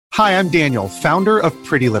Hi, I'm Daniel, founder of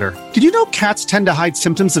Pretty Litter. Did you know cats tend to hide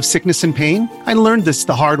symptoms of sickness and pain? I learned this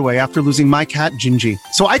the hard way after losing my cat, Gingy.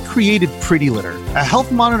 So I created Pretty Litter, a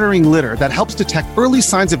health monitoring litter that helps detect early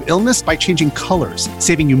signs of illness by changing colors,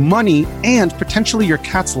 saving you money and potentially your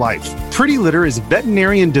cat's life. Pretty Litter is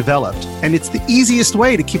veterinarian developed, and it's the easiest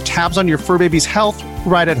way to keep tabs on your fur baby's health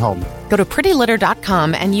right at home. Go to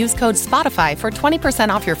prettylitter.com and use code SPOTIFY for 20%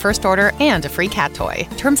 off your first order and a free cat toy.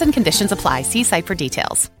 Terms and conditions apply. See site for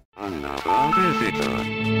details. Another visitor.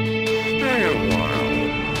 Stay a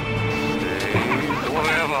while. Stay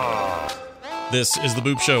forever. This is The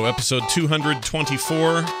Boop Show, episode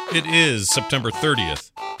 224. It is September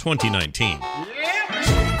 30th, 2019.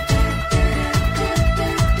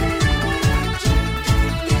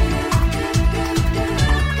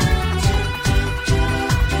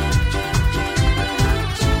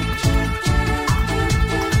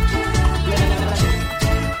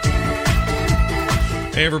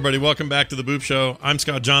 Hey everybody, welcome back to The Boop Show. I'm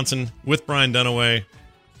Scott Johnson with Brian Dunaway.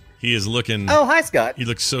 He is looking... Oh, hi, Scott. You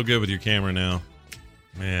look so good with your camera now.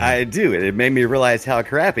 Man. I do. It made me realize how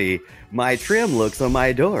crappy my trim looks on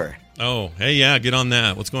my door. Oh, hey, yeah, get on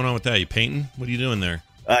that. What's going on with that? You painting? What are you doing there?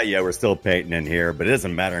 Yeah, we're still painting in here, but it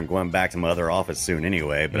doesn't matter. I'm going back to my other office soon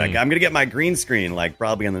anyway. But I'm going to get my green screen, like,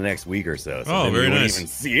 probably in the next week or so. Oh, then very you won't nice. even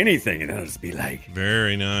see anything, and it'll just be like...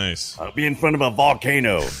 Very nice. I'll be in front of a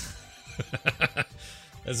volcano.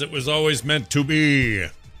 As it was always meant to be.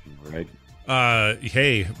 Right.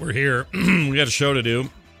 Hey, we're here. We got a show to do.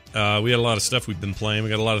 We had a lot of stuff we've been playing.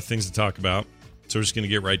 We got a lot of things to talk about. So we're just going to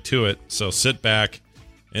get right to it. So sit back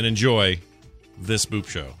and enjoy this Boop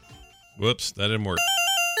Show. Whoops, that didn't work.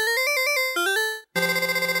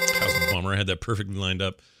 That was a bummer. I had that perfectly lined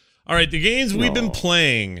up. All right, the games we've been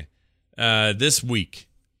playing this week.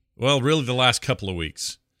 Well, really the last couple of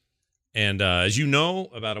weeks. And as you know,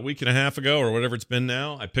 about a week and a half ago or whatever it's been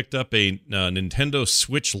now, I picked up a Nintendo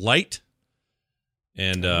Switch Lite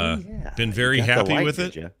and been very happy with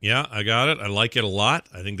it. Yeah, I got it. I like it a lot.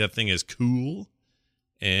 I think that thing is cool.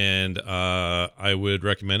 And I would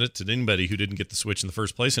recommend it to anybody who didn't get the Switch in the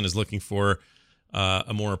first place and is looking for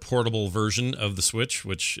a more portable version of the Switch,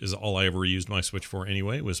 which is all I ever used my Switch for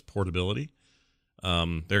anyway, was portability. There are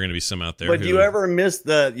going to be some out there. But do you ever miss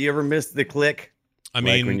the click? I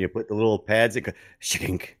mean, like when you put the little pads, it goes,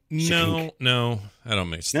 shink. No, I don't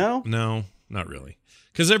miss No? No, not really.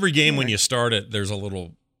 Because every game when you start it, there's a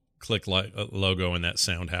little click logo and that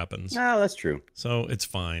sound happens. No, that's true. So it's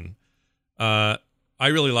fine. I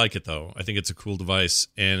really like it, though. I think it's a cool device.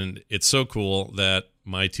 And it's so cool that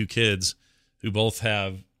my two kids, who both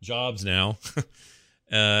have jobs now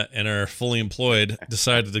and are fully employed,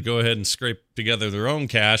 decided to go ahead and scrape together their own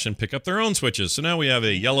cash and pick up their own Switches. So now we have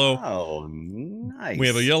a yellow... Oh, nice. We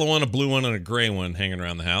have a yellow one, a blue one, and a gray one hanging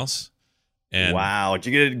around the house. And wow.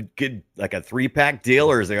 Did you get like a 3-pack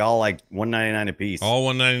deal, or is they all like $1.99 a piece? all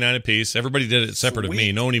 $1.99 a piece. Everybody did it separate of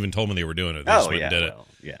me. No one even told me they were doing it. They just went and did it.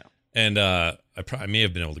 Yeah. And I may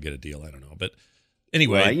have been able to get a deal. I don't know. But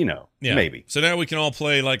anyway. Well, maybe. So now we can all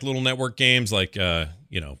play like little network games like,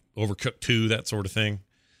 Overcooked 2, that sort of thing.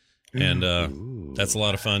 And that's a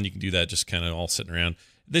lot of fun. You can do that just kind of all sitting around.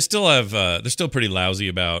 They still have, they're still pretty lousy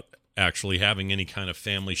about actually having any kind of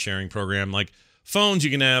family sharing program. Like phones, you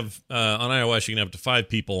can have, on iOS, you can have up to 5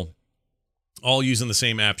 people all using the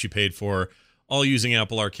same apps you paid for, all using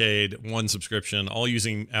Apple Arcade, one subscription, all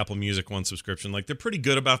using Apple Music, one subscription. Like they're pretty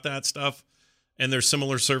good about that stuff. And there's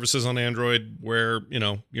similar services on Android where,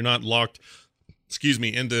 you're not locked,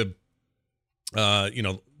 into,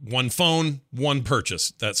 one phone, one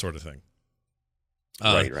purchase, that sort of thing.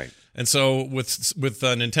 Right. And so with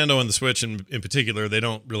Nintendo and the Switch in particular, they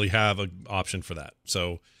don't really have an option for that.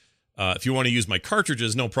 So if you want to use my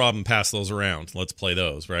cartridges, no problem, pass those around. Let's play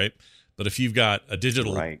those, right? But if you've got a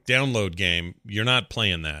digital download game, you're not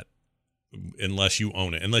playing that unless you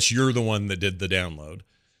own it, unless you're the one that did the download.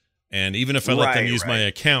 And even if I let them use my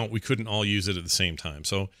account, we couldn't all use it at the same time.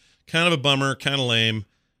 So kind of a bummer, kind of lame.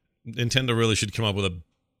 Nintendo really should come up with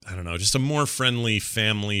just a more friendly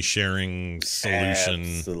family sharing solution.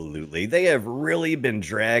 Absolutely. They have really been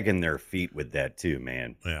dragging their feet with that too,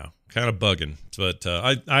 man. Yeah, kind of bugging. But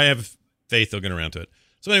I have faith they'll get around to it.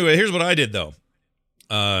 So anyway, here's what I did, though.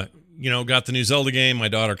 Got the new Zelda game. My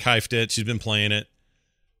daughter kifed it. She's been playing it.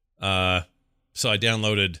 So I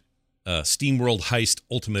downloaded SteamWorld Heist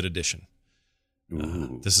Ultimate Edition.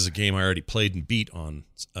 This is a game I already played and beat on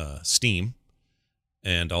Steam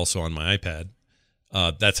and also on my iPad.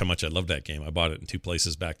 That's how much I loved that game. I bought it in 2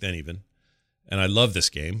 places back then even. And I love this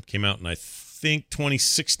game. Came out in, I think,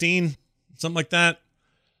 2016, something like that.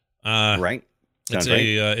 Right. It's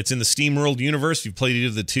it's in the SteamWorld universe. If you've played either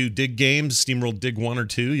of the 2 Dig games, SteamWorld Dig 1 or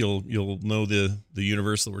 2, you'll know the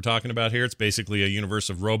universe that we're talking about here. It's basically a universe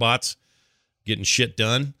of robots getting shit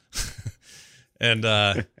done. And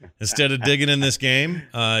instead of digging in this game,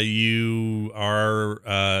 you are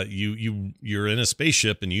you're in a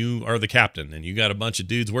spaceship and you are the captain, and you got a bunch of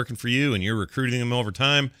dudes working for you, and you're recruiting them over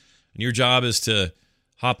time. And your job is to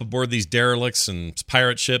hop aboard these derelicts and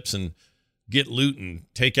pirate ships and get loot and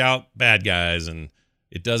take out bad guys. And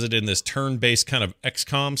it does it in this turn-based kind of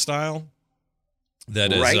XCOM style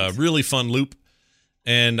that is a really fun loop.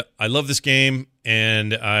 And I love this game,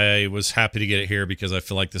 and I was happy to get it here because I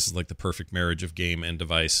feel like this is like the perfect marriage of game and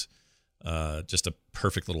device. Just a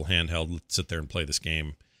perfect little handheld. Sit there and play this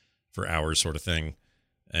game for hours, sort of thing.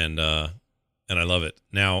 And I love it.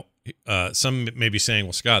 Now, some may be saying,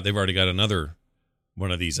 well, Scott, they've already got another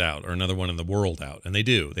one of these out, or another one in the world out. And they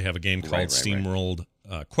do. They have a game called SteamWorld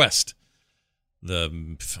Quest. I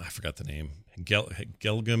forgot the name.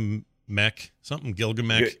 Gilgamesh.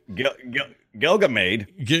 Gilgamesh. Gilgamade.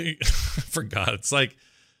 I forgot. It's like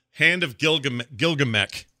Hand of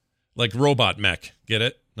Gilgamesh, like robot mech. Get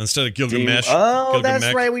it? Instead of Gilgamesh. Gilgamesh.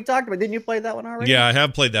 That's right. We talked about it. Didn't you play that one already? Yeah, I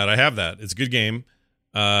have played that. I have that. It's a good game.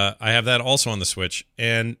 I have that also on the Switch.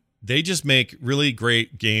 And they just make really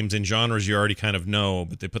great games in genres you already kind of know,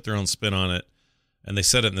 but they put their own spin on it, and they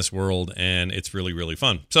set it in this world, and it's really, really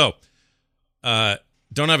fun. So,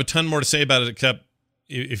 don't have a ton more to say about it, except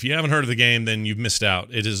if you haven't heard of the game, then you've missed out.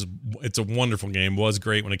 It's a wonderful game. Was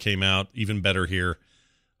great when it came out, even better here.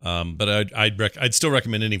 But I'd still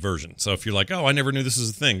recommend any version. So if you're like, oh, I never knew this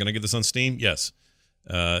was a thing, can I get this on Steam? Yes.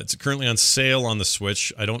 It's currently on sale on the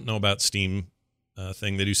Switch. I don't know about Steam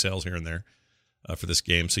thing. They do sales here and there for this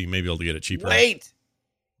game, so you may be able to get it cheaper. Wait.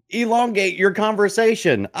 Elongate your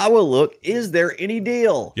conversation. I will look. Is there any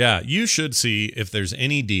deal? Yeah, you should see if there's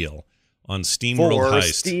any deal on SteamWorld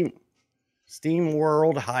Heist.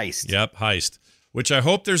 SteamWorld Heist. Yep, Heist. Which I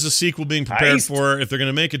hope there's a sequel being prepared for. If they're going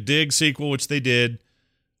to make a Dig sequel, which they did,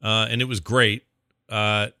 and it was great,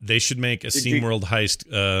 they should make a SteamWorld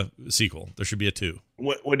Heist sequel. There should be a 2.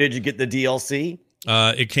 What did you get the DLC?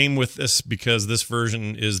 It came with this because this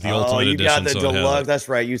version is the Ultimate Edition. Oh, you got the deluxe. That's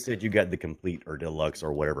right. You said you got the complete or deluxe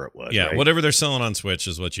or whatever it was. Yeah, right? Whatever they're selling on Switch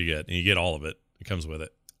is what you get, and you get all of it. It comes with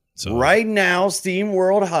it. So right now,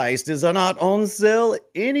 SteamWorld Heist is not on sale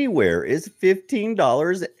anywhere. It's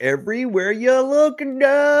 $15 everywhere you look. No.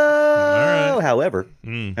 All right. However,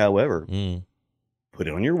 put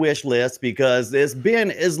it on your wish list because it's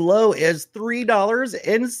been as low as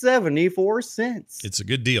 $3.74. It's a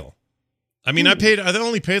good deal. I mean, I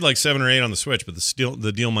only paid like 7 or 8 on the Switch, but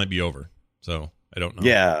the deal might be over. So I don't know.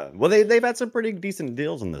 Yeah. Well, they've had some pretty decent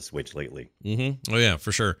deals on the Switch lately. Mm-hmm. Oh yeah,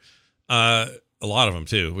 for sure. A lot of them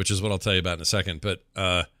too, which is what I'll tell you about in a second. But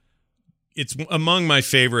it's among my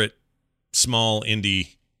favorite small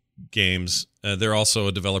indie games. They're also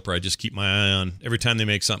a developer I just keep my eye on. Every time they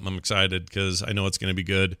make something, I'm excited because I know it's going to be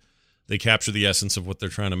good. They capture the essence of what they're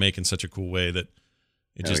trying to make in such a cool way that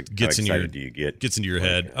it just gets into your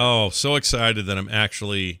head. Oh, so excited that I'm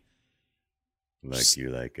actually blow a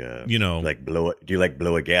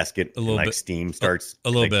gasket a little and bit. Steam starts a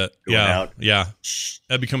little bit. Out. Yeah.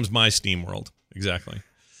 That becomes my Steam world. Exactly.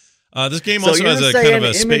 This game also has a kind of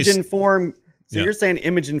a space inform. So you're saying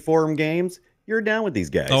image informed games? You're down with these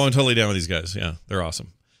guys? Oh, I'm totally down with these guys. Yeah, they're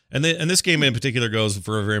awesome. And this game in particular goes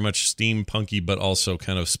for a very much steampunky, but also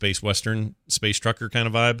kind of space western, space trucker kind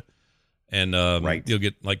of vibe. And you'll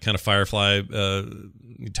get like kind of Firefly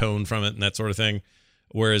tone from it and that sort of thing.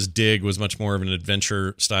 Whereas Dig was much more of an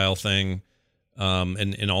adventure style thing,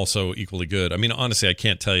 and also equally good. I mean, honestly, I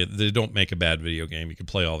can't tell you they don't make a bad video game. You can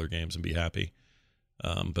play all their games and be happy.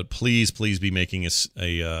 But please be making a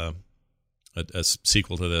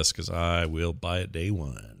sequel to this because I will buy it day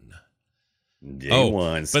one. Day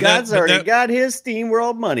one. Scott's already got his Steam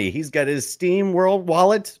World money. He's got his Steam World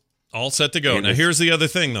wallet. All set to go. Now, here's the other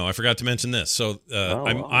thing, though. I forgot to mention this. So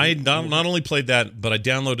I not only played that, but I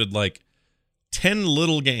downloaded like 10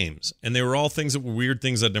 little games, and they were all things that were weird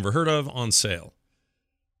things I'd never heard of on sale.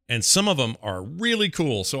 And some of them are really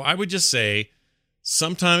cool. So I would just say,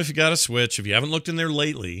 sometime if you got a Switch, if you haven't looked in there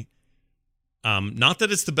lately, not that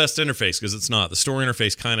it's the best interface, because it's not. The store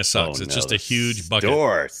interface kind of sucks. It's just a huge bucket.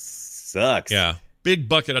 Store sucks. Yeah. Big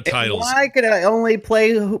bucket of titles. Why can I only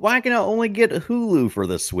get Hulu for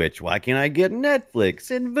the Switch? Why can't I get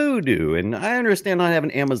Netflix and Vudu? And I understand not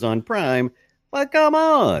having Amazon Prime, but come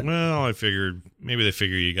on. Well, I figured maybe they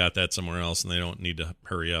figure you got that somewhere else and they don't need to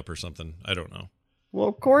hurry up or something. I don't know. Well,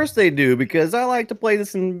 of course they do, because I like to play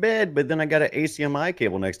this in bed, but then I got an HDMI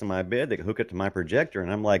cable next to my bed that can hook it to my projector,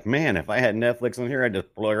 and I'm like, man, if I had Netflix on here, I'd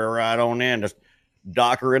just plug it right on in, just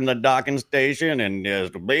dock her in the docking station and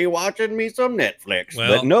just be watching me some Netflix.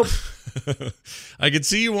 Well, but nope. I could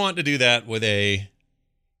see you want to do that with the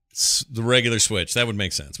regular Switch. That would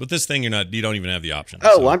make sense. With this thing, you don't even have the option.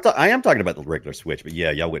 Oh, so. well, I am talking about the regular Switch, but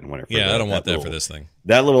yeah, y'all wouldn't want it for Yeah, that. I don't want that for this thing.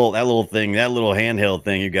 That little thing, that little handheld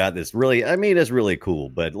thing you got. This really, I mean, it's really cool.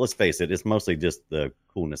 But let's face it, it's mostly just the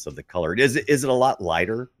coolness of the color. Is it a lot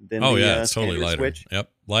lighter than? Oh the, yeah, it's totally lighter. Switch?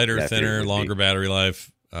 Yep, lighter, Yeah, thinner, longer battery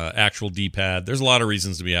life. Actual D-pad. There's a lot of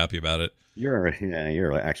reasons to be happy about it. You're an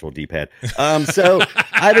actual D-pad. So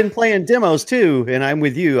I've been playing demos too, and I'm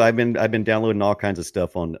with you. I've been downloading all kinds of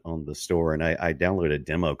stuff on the store, and I downloaded a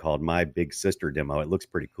demo called My Big Sister Demo. It looks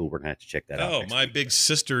pretty cool. We're gonna have to check that out. Oh, My Big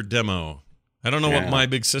Sister Demo. I don't know what My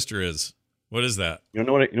Big Sister is. What is that? You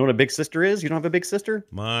know what a big sister is? You don't have a big sister?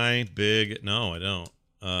 No, I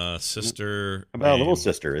don't. Sister. How about a little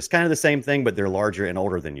sister? It's kind of the same thing, but they're larger and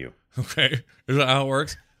older than you. Okay, is that how it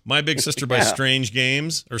works? My Big Sister by Strange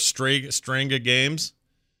Games or Stringa Games.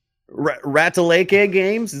 Rataleke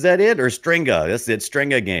Games, is that it? Or Stringa? That's it.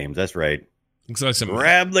 Stringa Games. That's right. Looks like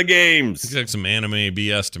Grab the games. Looks like some anime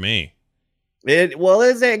BS to me.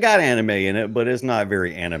 It got anime in it, but it's not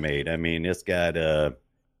very animated. I mean, it's got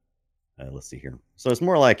let's see here. So it's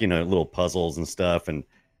more like little puzzles and stuff, and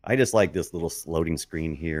I just like this little loading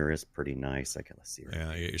screen here. It's pretty nice. Okay, let's see.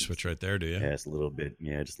 Yeah, you get your Switch right there, do you? Yeah, it's a little bit.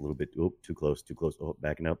 Yeah, just a little bit. Oh, too close. Oh,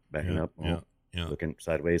 backing up. Oh, yeah. Looking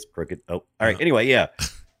sideways, crooked. Oh, all right. Anyway, yeah.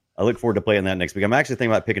 I look forward to playing that next week. I'm actually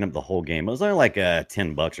thinking about picking up the whole game. It was only like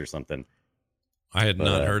 $10 or something. I had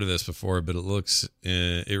not heard of this before, but it looks.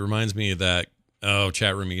 It reminds me of that. Oh,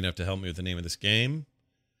 chat room, you're gonna have to help me with the name of this game.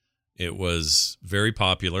 It was very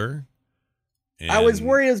popular. I was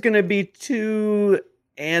worried it was going to be too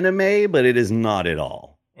anime, but it is not at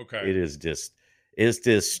all. Okay. It's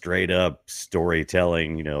just straight up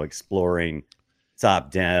storytelling, exploring, top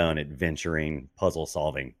down, adventuring, puzzle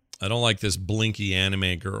solving. I don't like this blinky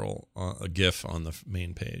anime girl, a GIF on the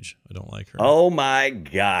main page. I don't like her. Oh my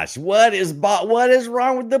gosh. What is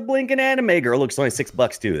wrong with the blinking anime girl? Looks only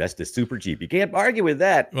 $6 too. That's just super cheap. You can't argue with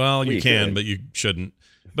that. Well, you can, but you shouldn't.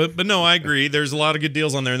 But no, I agree. There's a lot of good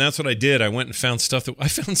deals on there, and that's what I did. I went and found I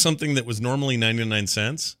found something that was normally 99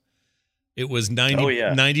 cents. It was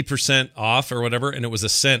 90% off or whatever, and it was a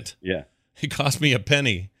cent. Yeah. It cost me a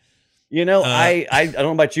penny. I don't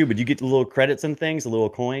know about you, but you get the little credits and things, the little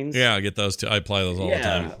coins. Yeah, I get those too. I apply those all the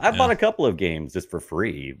time. I bought a couple of games just for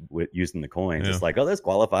free with using the coins. Yeah. It's like, this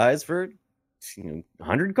qualifies for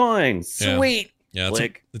 100 coins. Sweet. Yeah,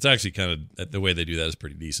 it's actually kind of the way they do that is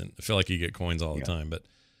pretty decent. I feel like you get coins all the time, but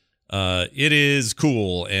it is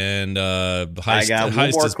cool. And I got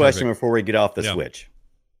one more question before we get off the Switch.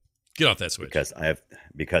 Get off that Switch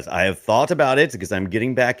because I have thought about it because I'm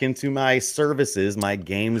getting back into my services, my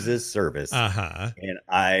games as service, and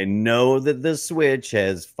I know that the Switch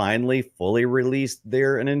has finally fully released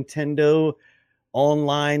their Nintendo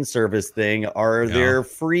online service thing. Are there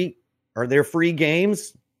free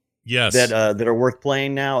games? Yes, that are worth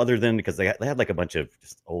playing now, other than because they had like a bunch of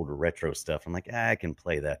just older retro stuff. I'm like, I can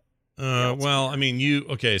play that. Well, I mean,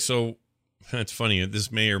 so that's funny. This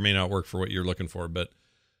may or may not work for what you're looking for, but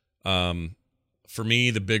for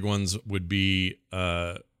me, the big ones would be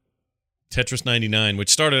Tetris 99, which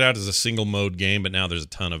started out as a single mode game, but now there's a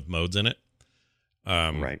ton of modes in it,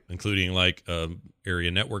 right? Including like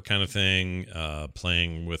area network kind of thing,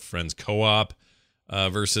 playing with friends co-op.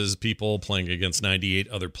 Versus people playing against 98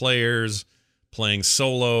 other players, playing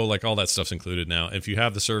solo, like all that stuff's included now. If you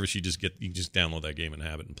have the service, you just download that game and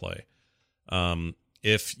have it and play.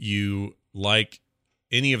 If you like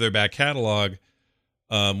any of their back catalog,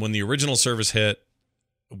 when the original service hit,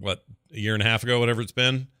 a year and a half ago, whatever it's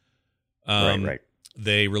been, right.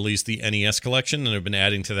 They released the NES collection and have been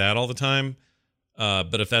adding to that all the time.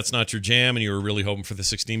 But if that's not your jam and you were really hoping for the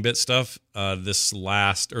 16-bit stuff,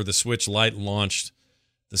 the Switch Lite launched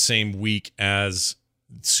the same week as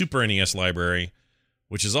Super NES Library,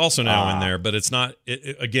 which is also now in there, but it's not.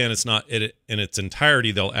 It's not it in its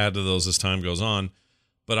entirety. They'll add to those as time goes on.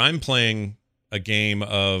 But I'm playing a game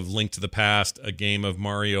of Link to the Past, a game of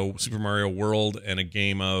Super Mario World, and a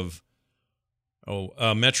game of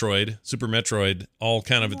Metroid, Super Metroid, all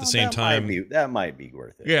kind of at the same time. That might be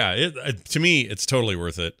worth it. Yeah, to me, it's totally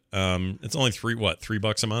worth it. It's only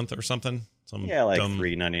 $3 a month or something.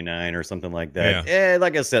 $3.99 or something like that. Yeah,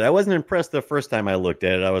 like I said, I wasn't impressed the first time I looked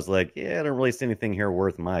at it. I was like, I don't really see anything here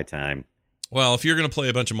worth my time. Well, if you're going to play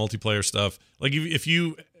a bunch of multiplayer stuff, like if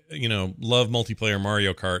you love multiplayer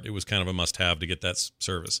Mario Kart, it was kind of a must-have to get that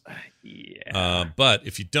service. Yeah. But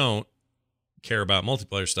if you don't care about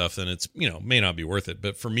multiplayer stuff, then it's may not be worth it.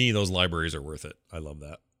 But for me, those libraries are worth it. I love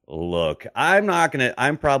that. Look,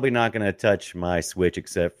 I'm probably not gonna touch my Switch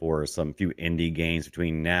except for some few indie games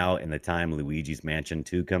between now and the time Luigi's Mansion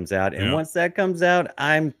 2 comes out. And once that comes out,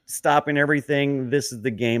 I'm stopping everything. This is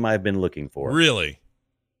the game I've been looking for. Really?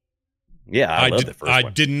 Yeah, I love the first one. I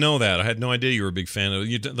didn't know that. I had no idea you were a big fan of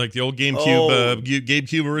like the old GameCube,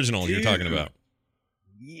 GameCube original you're talking about.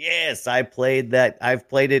 Yes, I played that. I've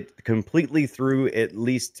played it completely through at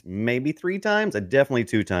least maybe 3 times. Definitely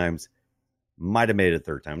 2 times. Might have made it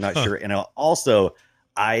a 3rd time. Not sure. And also,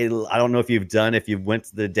 I don't know if you went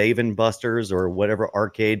to the Dave and Buster's or whatever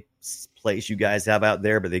arcade place you guys have out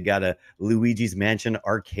there, but they got a Luigi's Mansion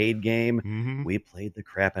arcade game. Mm-hmm. We played the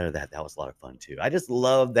crap out of that. That was a lot of fun too. I just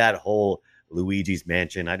love that whole Luigi's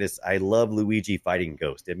Mansion. I love Luigi fighting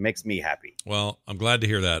Ghost. It makes me happy. Well, I'm glad to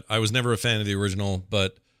hear that. I was never a fan of the original,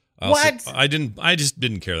 but I just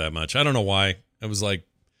didn't care that much. I don't know why. I was like,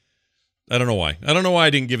 I don't know why I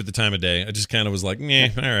didn't give it the time of day. I just kind of was like, all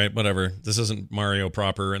right, whatever. This isn't Mario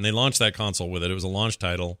proper. And they launched that console with it. It was a launch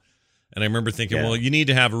title. And I remember thinking, well, you need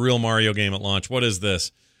to have a real Mario game at launch. What is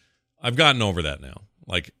this? I've gotten over that now.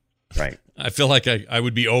 Like, right. I feel like I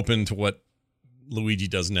would be open to what Luigi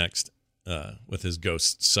does next with his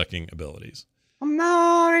ghost sucking abilities.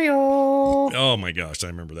 Mario. Oh my gosh, I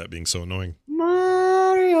remember that being so annoying.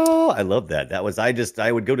 Mario. I love that.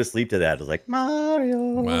 I would go to sleep to that. I was like, Mario.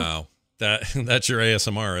 Wow. That's your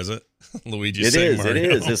ASMR, is it? Luigi it saying is, Mario.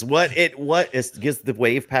 It is. It's what it gives the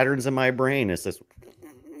wave patterns in my brain. It's just.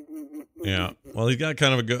 Yeah. Well, he's got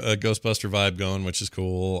kind of a Ghostbuster vibe going, which is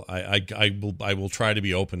cool. I will try to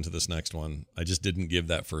be open to this next one. I just didn't give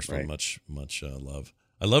that first one much love.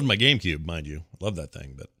 I loved my GameCube, mind you. I love that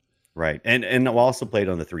thing, but. Right. And I also played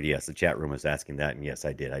on the 3DS. The chat room was asking that, and yes,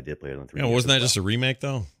 I did. I did play it on the 3DS. Yeah, wasn't that just a remake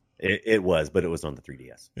though? It was, but it was on the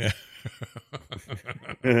 3DS. Yeah.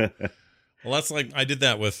 Well, that's like I did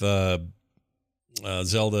that with Zelda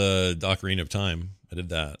Ocarina of Time. I did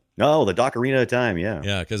that. Oh, the Ocarina of Time, yeah.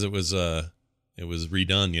 Yeah, because it was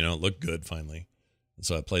redone, it looked good finally. And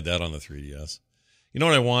so I played that on the 3DS. You know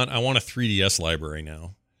what I want? I want a 3DS library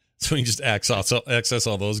now. So you can just access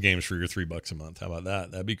all those games for your $3 a month. How about that?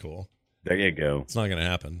 That'd be cool. There you go. It's not going to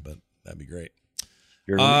happen, but that'd be great.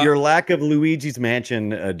 Your lack of Luigi's Mansion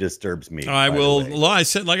disturbs me. I will. Well,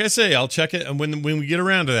 like I say, I'll check it, and when we get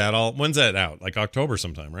around to that, when's that out? Like October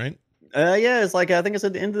sometime, right? Yeah, it's like I think it's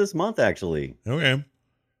at the end of this month, actually. Okay.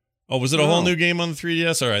 Oh, was it a whole new game on the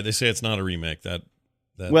 3DS? All right, they say it's not a remake. That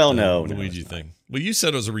no, Luigi thing. Well, you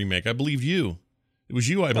said it was a remake. I believed you. It was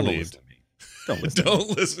you I believed. Don't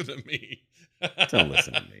listen to me. Don't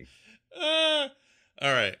listen to me.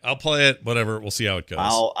 All right, I'll play it. Whatever, we'll see how it goes.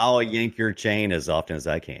 I'll yank your chain as often as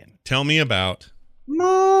I can. Tell me about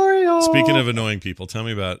Mario. Speaking of annoying people, tell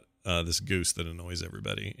me about this goose that annoys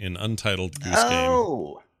everybody in Untitled Goose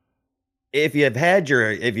Game. If you've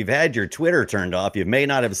had your Twitter turned off, you may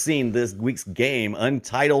not have seen this week's game,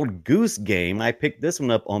 Untitled Goose Game. I picked this one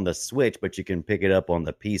up on the Switch, but you can pick it up on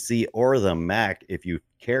the PC or the Mac if you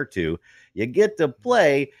care to. You get to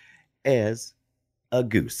play as a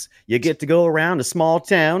goose. You get to go around a small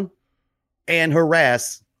town and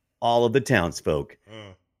harass all of the townsfolk.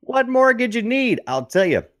 What more could you need? I'll tell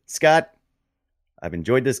you, Scott, I've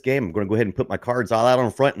enjoyed this game. I'm going to go ahead and put my cards all out on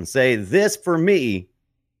front and say this for me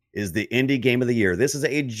is the indie game of the year. This is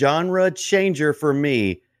a genre changer for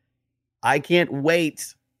me. I can't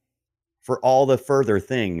wait for all the further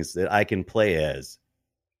things that I can play as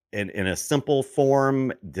in a simple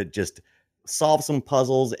form that just solve some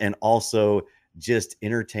puzzles and also just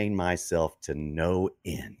entertain myself to no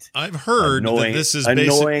end. I've heard that this is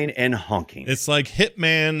annoying and honking. It's like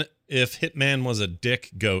Hitman if Hitman was a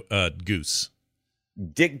goose.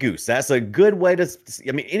 Dick Goose. That's a good way to.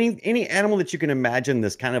 I mean, any animal that you can imagine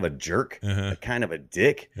that's kind of a jerk, kind of a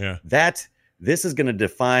dick. Yeah. This is going to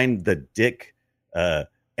define the dick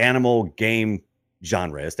animal game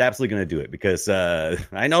genre. It's absolutely going to do it because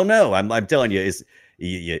I don't know. I'm telling you,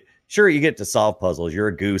 sure, you get to solve puzzles. You're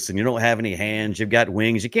a goose and you don't have any hands. You've got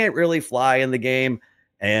wings. You can't really fly in the game.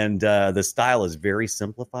 And the style is very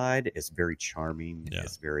simplified. It's very charming. Yeah.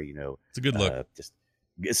 It's very, it's a good look.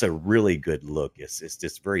 It's a really good look. It's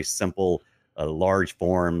just very simple, large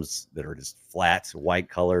forms that are just flat white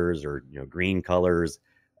colors or green colors.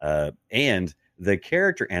 And the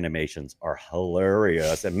character animations are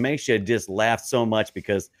hilarious. It makes you just laugh so much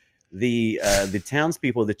because the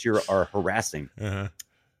townspeople that you are harassing,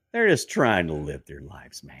 they're just trying to live their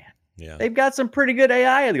lives, man. Yeah, they've got some pretty good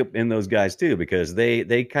AI in those guys too, because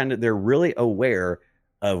they're really aware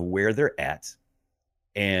of where they're at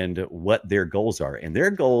and what their goals are. And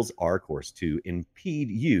their goals are, of course, to impede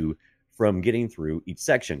you from getting through each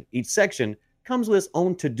section. Each section comes with its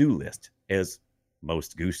own to-do list, as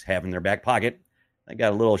most goose have in their back pocket. I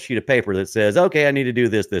got a little sheet of paper that says, okay, I need to do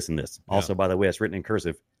this, this, and this. Yeah. Also, by the way, it's written in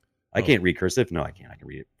cursive. I can't read cursive. No, I can't. I can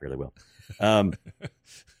read it fairly well.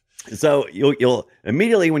 So you'll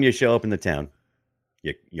immediately when you show up in the town,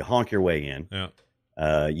 you honk your way in. Yeah.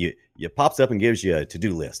 You pops up and gives you a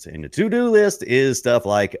to-do list, and the to-do list is stuff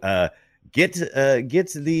like get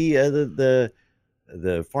the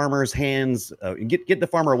farmer's hands, get the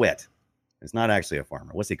farmer wet. It's not actually a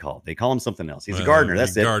farmer. What's he called? They call him something else. He's a gardener.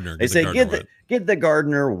 That's it. Gardener. They say get the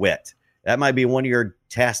gardener wet. That might be one of your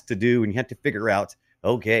tasks to do, and you have to figure out.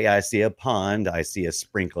 Okay, I see a pond. I see a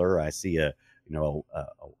sprinkler. I see a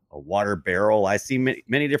water barrel. I see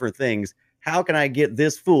many different things. How can I get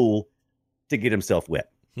this fool to get himself wet?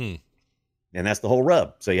 And that's the whole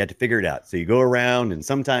rub. So you have to figure it out. So you go around, and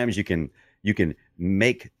sometimes you can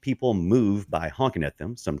make people move by honking at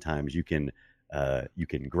them. Sometimes you can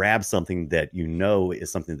grab something that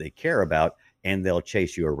is something they care about, and they'll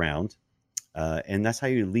chase you around. And that's how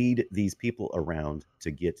you lead these people around to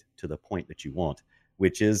get to the point that you want,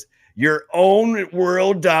 which is your own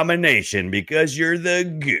world domination, because you're the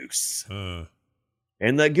goose.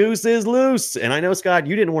 And the goose is loose. And I know, Scott,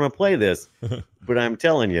 you didn't want to play this, but I'm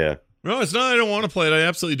telling you. No, it's not. I don't want to play it. I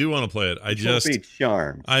absolutely do want to play it. I just be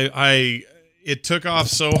charmed. It took off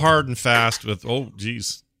so hard and fast with. Oh,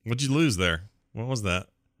 geez, what'd you lose there? What was that?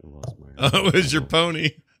 It was your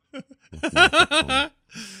pony.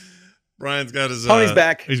 Brian's got his pony's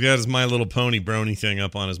back. He's got his My Little Pony brony thing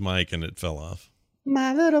up on his mic, and it fell off.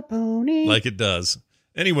 My Little Pony, like it does.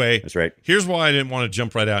 Anyway, that's right. Here's why I didn't want to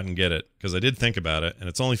jump right out and get it, because I did think about it, and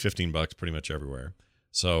it's only $15 pretty much everywhere.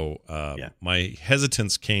 So my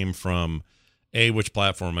hesitance came from which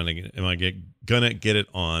platform am I gonna get it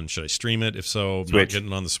on? Should I stream it? If so, I'm not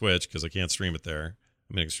getting it on the Switch because I can't stream it there.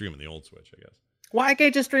 I mean, I can stream it on the old Switch, I guess. Why can't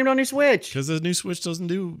you just stream it on your Switch? Because the new Switch doesn't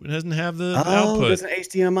have the output. Oh, it doesn't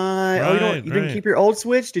HDMI. Right, you didn't keep your old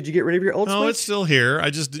Switch? Did you get rid of your old Switch? No, it's still here. I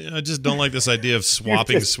just don't like this idea of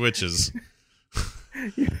swapping switches.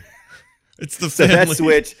 It's the family. So that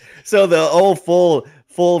Switch. So the old full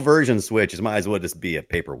version Switch might as well just be a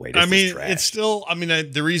paperweight. It's still. I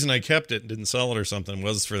mean, the reason I kept it and didn't sell it or something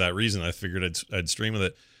was for that reason. I figured I'd stream with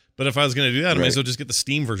it. But if I was going to do that, I might as well just get the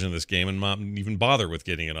Steam version of this game and not even bother with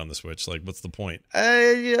getting it on the Switch. Like, what's the point?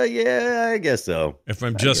 Yeah, I guess so. If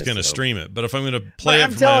I'm just going to stream it, but if I'm going to play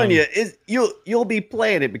I'm telling you, you'll be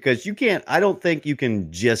playing it because you can't. I don't think you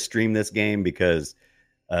can just stream this game because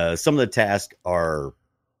some of the tasks are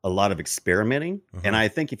a lot of experimenting, and I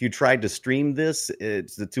think if you tried to stream this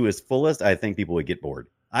to its fullest, I think people would get bored.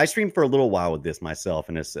 I streamed for a little while with this myself,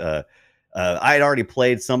 and it's I had already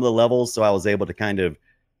played some of the levels, so I was able to kind of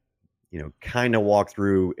walk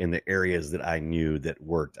through in the areas that I knew that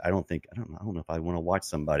worked. I don't know if I want to watch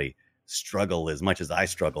somebody struggle as much as I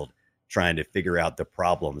struggled trying to figure out the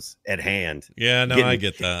problems at hand. Yeah, no, I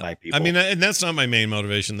get that. I mean, and that's not my main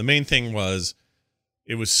motivation. The main thing was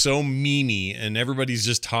it was so memey and everybody's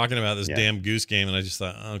just talking about this damn Goose Game. And I just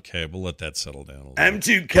thought, okay, we'll let that settle down a little I'm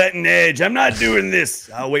too cutting edge. I'm not doing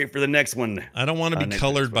this. I'll wait for the next one. I don't want to be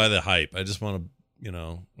colored by the hype. I just want to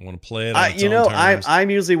play it. On its own terms. I'm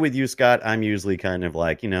usually with you, Scott. I'm usually kind of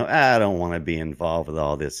like, I don't want to be involved with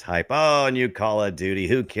all this hype. Oh, new Call of Duty.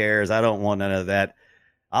 Who cares? I don't want none of that.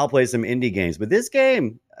 I'll play some indie games. But this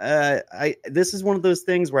game, this is one of those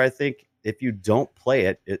things where I think if you don't play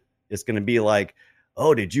it, it's going to be like,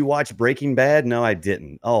 oh, did you watch Breaking Bad? No, I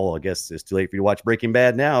didn't. Oh, well, I guess it's too late for you to watch Breaking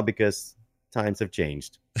Bad now because times have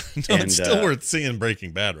changed. No, it's still worth seeing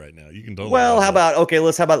Breaking Bad right now. You can totally. Well, how about we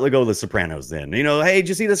go to The Sopranos then? Hey, did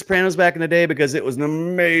you see The Sopranos back in the day? Because it was an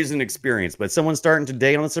amazing experience. But someone starting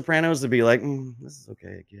today on The Sopranos to be like, this is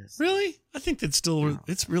okay, I guess. Really? I think it's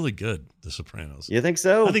really good. The Sopranos. You think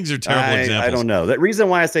so? I think these are terrible examples. I don't know. The reason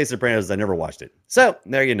why I say Sopranos is I never watched it. So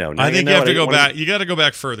there you know. Now I think you have to go back. You got to go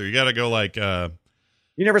back further. You got to go like.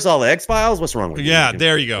 You never saw the X-Files? What's wrong with you? Yeah,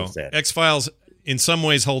 there you go. X-Files in some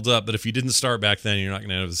ways holds up, but if you didn't start back then, you're not going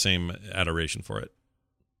to have the same adoration for it.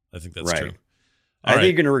 I think that's true. I think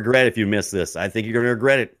you're going to regret if you miss this. I think you're going to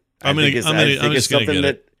regret it. I think it's something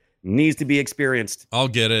that needs to be experienced. I'll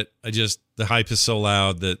get it. The hype is so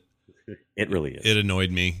loud that it really is. It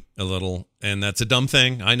annoyed me a little, and that's a dumb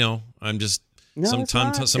thing. I know. I'm just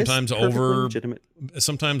sometimes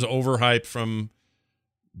overhyped from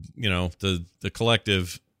the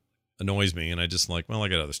collective annoys me, and I just I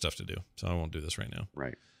got other stuff to do, so I won't do this right now.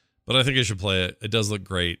 Right. But I think I should play it. It does look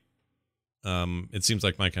great. It seems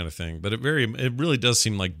like my kind of thing, but it really does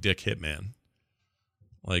seem like Dick Hitman.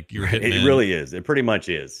 Like you're Hitman. It really is. It pretty much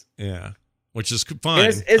is. Yeah. Which is fine.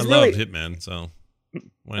 I love Hitman, so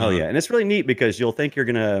why not? Oh yeah, and it's really neat because you'll think you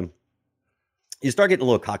start getting a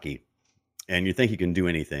little cocky and you think you can do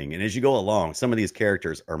anything. And as you go along, some of these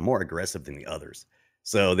characters are more aggressive than the others.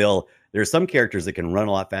 So there's some characters that can run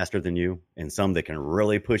a lot faster than you, and some that can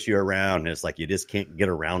really push you around. And it's like you just can't get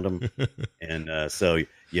around them. And so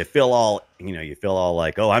you feel all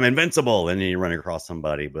like, oh, I'm invincible, and then you run across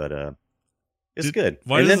somebody. But it's good.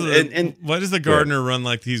 Why does the gardener run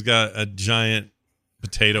like he's got a giant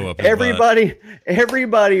potato up his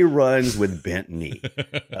everybody runs with bent knee.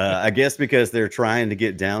 I guess because they're trying to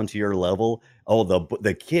get down to your level. Oh,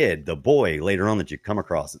 the boy later on that you come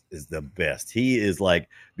across is the best. He is like,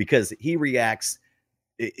 because he just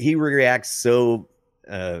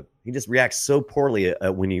reacts so poorly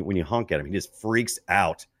when you honk at him. He just freaks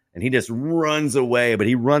out and he just runs away, but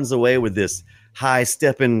he runs away with this high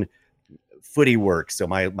stepping footy work. So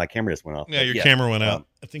my camera just went off. Yeah, your camera went out.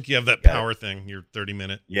 I think you have that power thing, your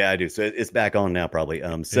 30-minute. Yeah, I do. So it's back on now, probably.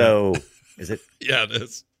 Is it? Yeah, it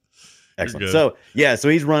is. Excellent. So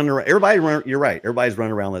he's running around. You're right. Everybody's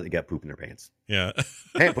running around like they got poop in their pants. Yeah.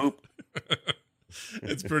 Hey, poop.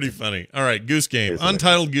 It's pretty funny. All right, Goose Game.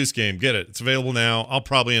 Untitled Goose Game. Get it. It's available now. I'll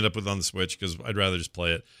probably end up with it on the Switch because I'd rather just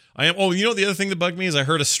play it. The other thing that bugged me is I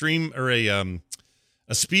heard a stream or a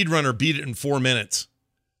speedrunner beat it in 4 minutes.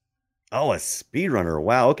 Oh, a speedrunner.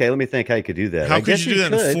 Wow. Okay, let me think how you could do that. How could you do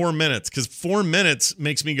that in 4 minutes? Because 4 minutes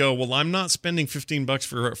makes me go, well, I'm not spending $15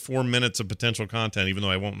 for 4 minutes of potential content, even though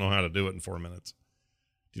I won't know how to do it in 4 minutes.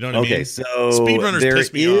 Do you know what I mean? Okay, so speedrunners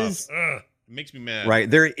piss me off. Ugh, it makes me mad.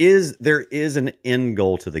 Right. There is an end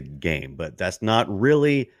goal to the game, but that's not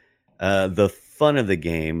really the fun of the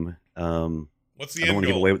game. What's the end goal? I don't want to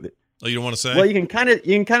give away with it. Oh, you don't want to say? Well, you can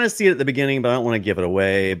kind of see it at the beginning, but I don't want to give it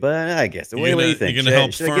away. But I guess what do you think? You're going to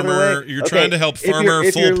help farmer. You're trying to help farmer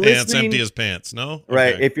full pants empty his pants. No,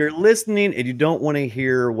 right? If you're listening and you don't want to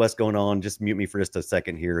hear what's going on, just mute me for just a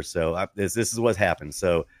second here. So this is what's happened.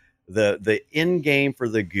 So the end game for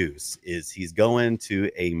the goose is he's going to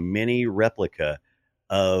a mini replica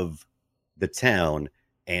of the town,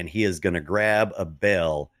 and he is going to grab a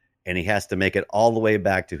bell. And he has to make it all the way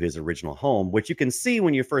back to his original home, which you can see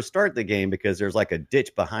when you first start the game because there's like a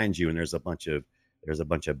ditch behind you and there's a bunch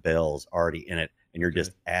of bells already in it, and you're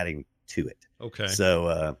just adding to it. Okay.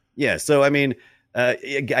 So So I mean,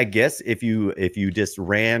 I guess if you just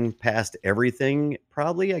ran past everything,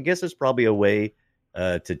 I guess there's probably a way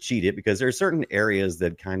to cheat it because there are certain areas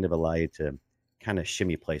that kind of allow you to kind of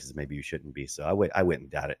shimmy places maybe you shouldn't be. So I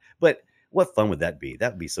wouldn't doubt it, but. What fun would that be?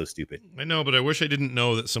 That would be so stupid. I know, but I wish I didn't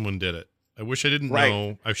know that someone did it. I wish I didn't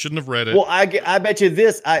know. I shouldn't have read it. Well, I bet you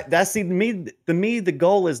this. To me, the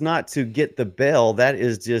goal is not to get the bell. That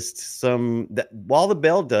is just all the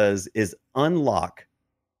bell does is unlock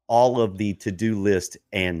all of the to-do list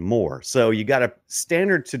and more. So you got a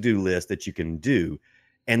standard to-do list that you can do.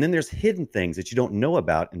 And then there's hidden things that you don't know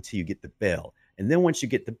about until you get the bell. And then once you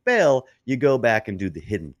get the bell, you go back and do the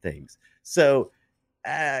hidden things. So,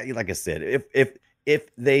 like I said,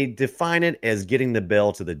 if they define it as getting the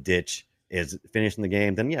bell to the ditch is finishing the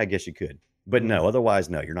game, then yeah, I guess you could. But no, otherwise,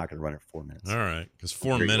 no, you're not going to run it for 4 minutes. All right, because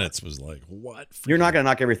 4 minutes was like, what? You're not going to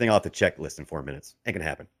knock everything off the checklist in 4 minutes. Ain't going to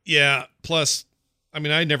happen. Yeah, plus, I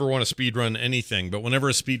mean, I never want to speed run anything, but whenever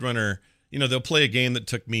a speedrunner, they'll play a game that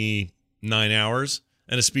took me 9 hours,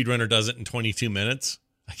 and a speedrunner does it in 22 minutes.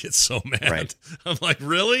 I get so mad. Right. I'm like,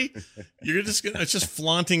 really? You're just it's just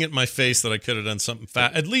flaunting at my face that I could have done something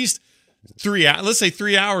fast. At least 3 hours. Let's say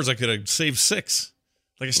 3 hours. I could have saved 6.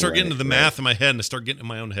 Like I start getting to the math in my head, and I start getting in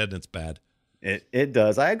my own head, and it's bad. It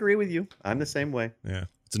does. I agree with you. I'm the same way. Yeah,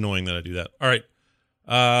 it's annoying that I do that. All right.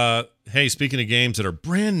 Hey, speaking of games that are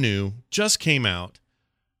brand new, just came out.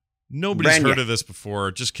 Nobody's heard of this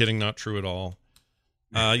before. Just kidding. Not true at all.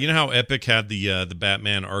 You know how Epic had the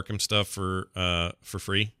Batman Arkham stuff for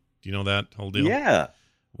free? Do you know that whole deal? Yeah.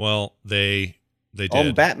 Well, they did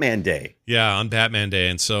on Batman Day. Yeah, on Batman Day,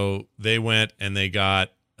 and so they went and they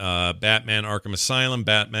got Batman Arkham Asylum,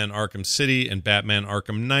 Batman Arkham City, and Batman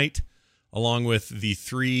Arkham Knight, along with the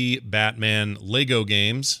 3 Batman Lego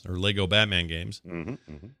games or Lego Batman games,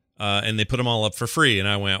 and they put them all up for free. And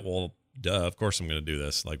I went, well, duh, of course I'm going to do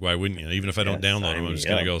this. Like, why wouldn't you? Even if I don't download them, I'm just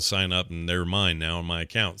going to go sign up, and they're mine now on my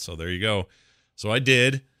account. So there you go. So I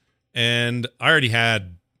did, and I already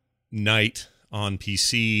had Knight on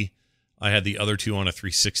PC. I had the other 2 on a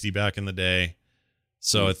 360 back in the day.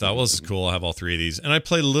 So I thought, well, this is cool. I'll have all 3 of these. And I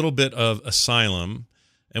played a little bit of Asylum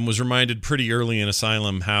and was reminded pretty early in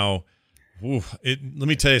Asylum how, let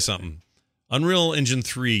me tell you something. Unreal Engine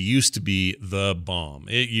 3 used to be the bomb.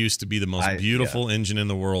 It used to be the most beautiful engine in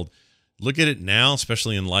the world. Look at it now,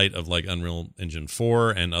 especially in light of like Unreal Engine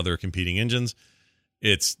 4 and other competing engines.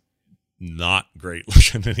 It's not great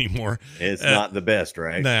looking anymore. It's not the best,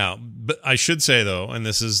 right? Now, but I should say though, and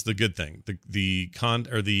this is the good thing,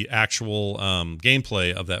 the actual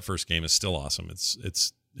gameplay of that first game is still awesome.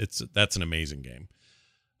 That's an amazing game.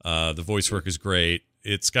 The voice work is great.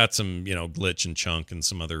 It's got some, glitch and chunk and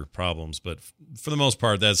some other problems, but for the most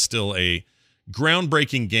part, that's still a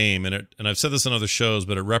groundbreaking game. And I've said this on other shows,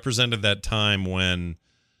 but it represented that time when,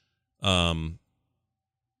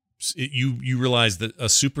 you realize that a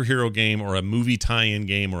superhero game or a movie tie-in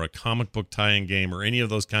game or a comic book tie-in game or any of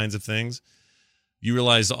those kinds of things, you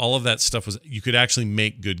realize all of that stuff you could actually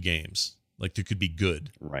make good games. Like they could be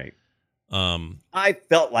good. Right. I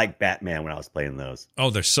felt like Batman when I was playing those.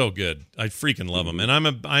 Oh, they're so good. I freaking love them. And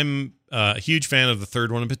I'm a huge fan of the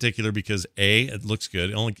third one in particular because it looks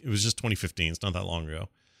good. It was just 2015. It's not that long ago.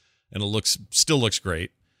 And it still looks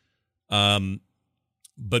great.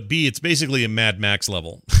 But B, it's basically a Mad Max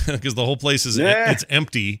level because the whole place it's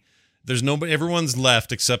empty. There's nobody, everyone's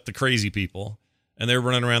left except the crazy people. And they're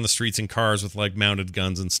running around the streets in cars with like mounted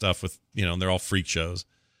guns and stuff with, they're all freak shows.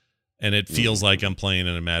 And it feels like I'm playing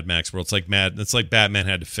in a Mad Max world. It's like Batman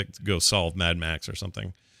had to go solve Mad Max or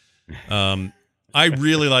something. I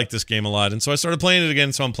really like this game a lot. And so I started playing it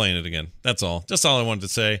again. So I'm playing it again. That's all. Just all I wanted to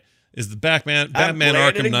say is the Batman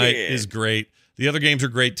Arkham Knight is great. The other games are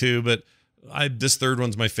great too, but this third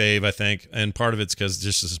one's my fave, I think, and part of it's because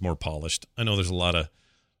this is more polished. I know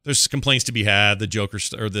there's complaints to be had. The Joker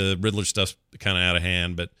or the Riddler stuff's kind of out of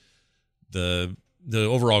hand, but the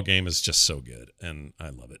overall game is just so good, and I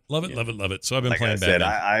love it, love it. So I've been playing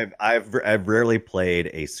Batman. I've rarely played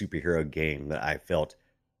a superhero game that I felt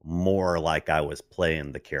more like I was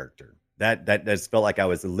playing the character. That felt like I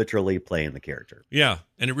was literally playing the character. Yeah,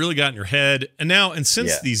 and it really got in your head. And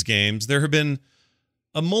since these games, there have been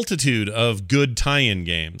a multitude of good tie-in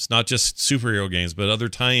games, not just superhero games, but other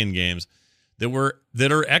tie-in games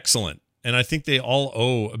that are excellent. And I think they all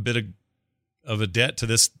owe a bit of a debt to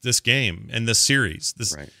this game and this series.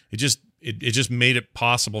 It just made it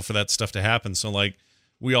possible for that stuff to happen. So like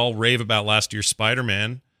we all rave about last year's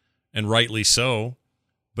Spider-Man, and rightly so,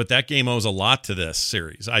 but that game owes a lot to this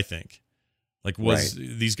series, I think.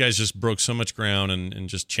 These guys just broke so much ground and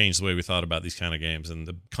just changed the way we thought about these kind of games, and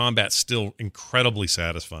the combat's still incredibly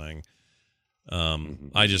satisfying.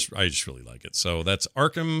 I just really like it. So that's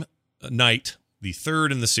Arkham Knight, the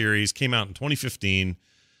third in the series, came out in 2015.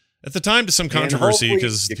 At the time, to some controversy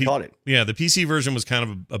because the PC version was kind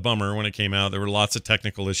of a bummer when it came out. There were lots of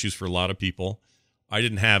technical issues for a lot of people. I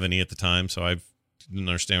didn't have any at the time, so I didn't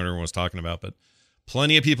understand what everyone was talking about, but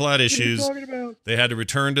plenty of people had issues. They had to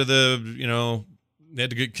return to they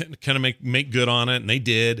had to kind of make good on it, and they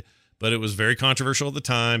did. But it was very controversial at the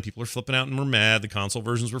time. People were flipping out and were mad. The console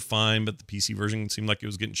versions were fine, but the PC version seemed like it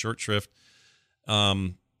was getting short shrift.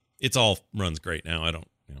 It's all runs great now.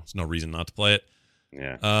 There's no reason not to play it.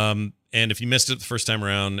 Yeah. And if you missed it the first time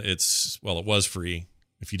around, it was free.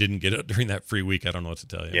 If you didn't get it during that free week, I don't know what to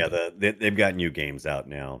tell you. Yeah, they've got new games out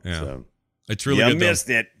now. Yeah. So. It's really good. You missed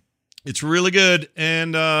it. It's really good,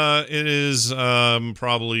 and it is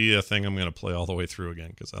probably a thing I'm going to play all the way through again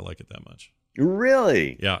because I like it that much.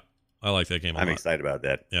 Really? Yeah, I like that game a lot. I'm excited about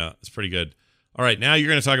that. Yeah, it's pretty good. All right, now you're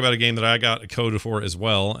going to talk about a game that I got a code for as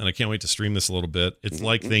well, and I can't wait to stream this a little bit. It's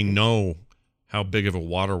like they know how big of a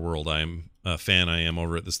Waterworld fan I am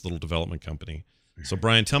over at this little development company. So,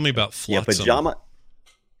 Brian, tell me about Flotsam.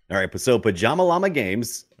 All right, so Pajama Llama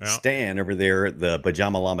Games, Stan over there at the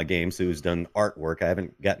Pajama Llama Games, who's done artwork. I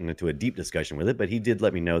haven't gotten into a deep discussion with it, but he did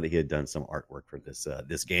let me know that he had done some artwork for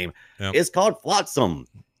this game. Yep. It's called Flotsam.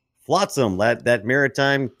 Flotsam, that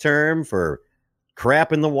maritime term for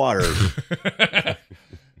crap in the water.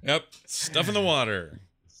 Yep, stuff in the water.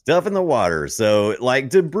 Stuff in the water. So like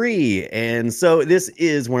debris, and so this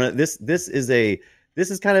is this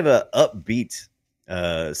is kind of a upbeat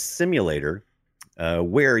simulator.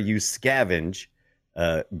 Where you scavenge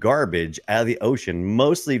garbage out of the ocean.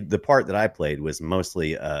 Mostly the part that I played was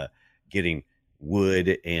mostly getting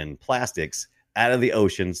wood and plastics out of the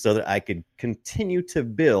ocean so that I could continue to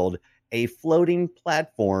build a floating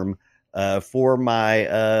platform for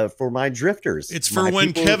my drifters. It's for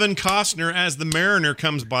when Kevin Costner as the mariner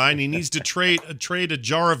comes by and he needs to trade a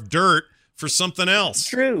jar of dirt for something else.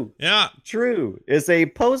 True. Yeah. True. It's a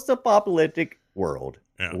post-apocalyptic world.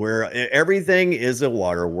 Yeah. Where everything is a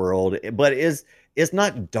water world, but it's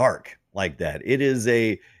not dark like that. It's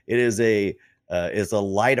a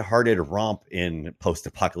lighthearted romp in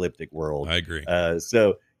post-apocalyptic world. I agree.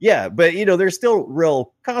 So yeah, but there's still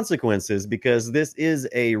real consequences because this is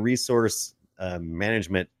a resource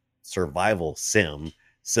management survival sim.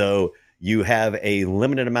 So you have a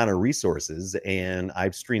limited amount of resources, and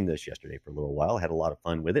I've streamed this yesterday for a little while. I had a lot of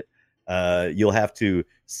fun with it. You'll have to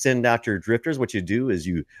send out your drifters. What you do is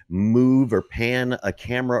you move or pan a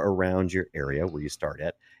camera around your area where you start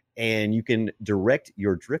at, and you can direct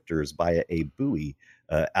your drifters by a buoy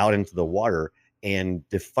out into the water and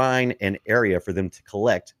define an area for them to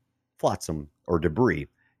collect flotsam or debris.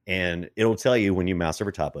 And it'll tell you when you mouse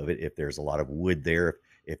over top of it if there's a lot of wood there,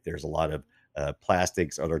 if there's a lot of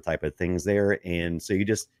plastics, other type of things there. And so you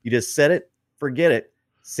just set it, forget it,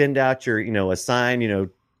 send out your, assign,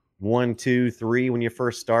 1, 2, 3 when you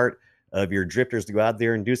first start of your drifters to go out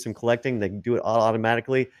there and do some collecting. They can do it all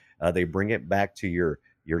automatically. They bring it back to your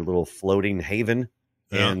little floating haven.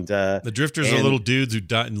 Yeah. And the drifters are little dudes who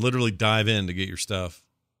literally dive in to get your stuff.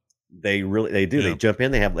 They do. Yeah. They jump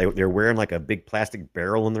in. They're wearing like a big plastic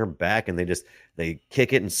barrel on their back, and they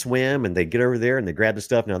kick it and swim, and they get over there and they grab the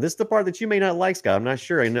stuff. Now, this is the part that you may not like, Scott. I'm not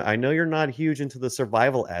sure. I know you're not huge into the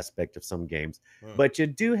survival aspect of some games, but you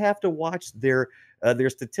do have to watch their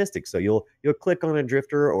statistics. So you'll click on a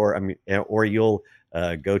drifter, or you'll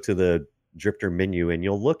go to the drifter menu, and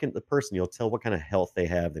you'll look at the person. You'll tell what kind of health they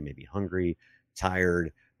have. They may be hungry,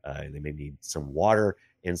 tired. They may need some water.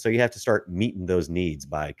 And so you have to start meeting those needs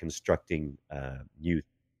by constructing new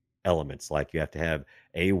elements, like you have to have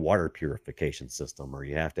a water purification system, or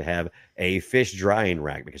you have to have a fish drying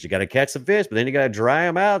rack, because you got to catch the fish, but then you got to dry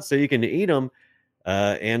them out so you can eat them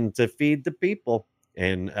and to feed the people.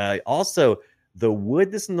 And also, the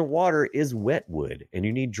wood that's in the water is wet wood, and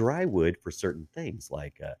you need dry wood for certain things.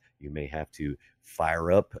 Like you may have to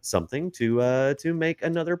fire up something to make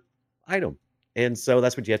another item. And so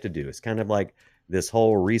that's what you have to do. It's kind of like this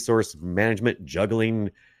whole resource management,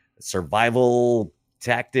 juggling, survival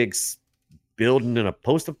tactics, building in a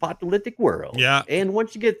post-apocalyptic world. Yeah. And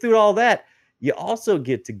once you get through all that, you also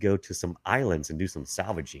get to go to some islands and do some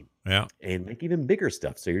salvaging. Yeah. And make even bigger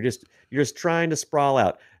stuff. So you're just trying to sprawl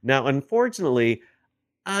out. Now, unfortunately,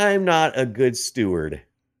 I'm not a good steward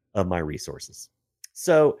of my resources.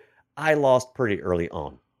 So I lost pretty early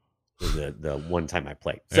on the one time I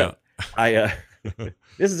played. So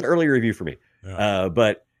this is an early review for me. Yeah.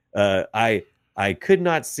 But I could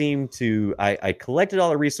not seem to, I collected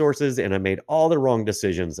all the resources, and I made all the wrong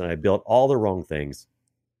decisions, and I built all the wrong things.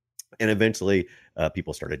 And eventually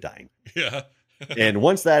people started dying. Yeah. And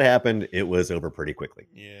once that happened, it was over pretty quickly.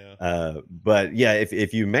 Yeah. But yeah,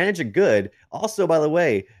 if you manage it good, also, by the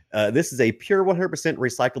way, this is a pure 100%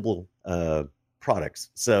 recyclable products.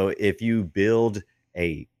 So if you build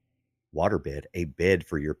a waterbed, a bed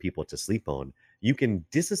for your people to sleep on, you can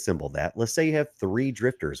disassemble that. Let's say you have 3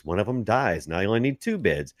 drifters. One of them dies. Now you only need 2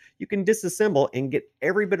 beds. You can disassemble and get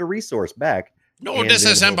every bit of resource back. No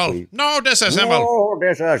disassemble. No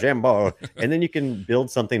disassemble. And then you can build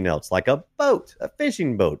something else, like a boat, a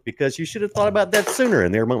fishing boat, because you should have thought about that sooner.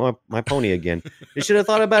 And there, my pony again. You should have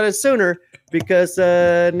thought about it sooner, because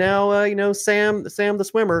now Sam the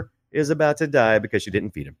swimmer is about to die because you didn't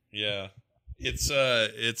feed him. Yeah, it's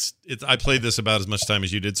I played this about as much time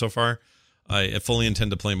as you did so far. I fully intend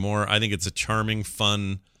to play more. I think it's a charming,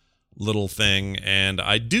 fun little thing, and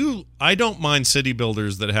I don't mind city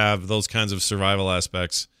builders that have those kinds of survival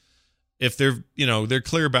aspects if they're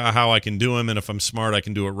clear about how I can do them, and if I'm smart I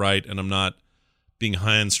can do it right, and I'm not being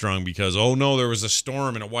high-strung because, oh no, there was a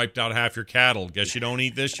storm and it wiped out half your cattle, guess you don't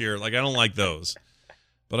eat this year. Like, I don't like those.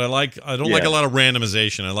 But I don't like a lot of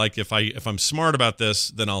randomization. I like if I'm smart about this,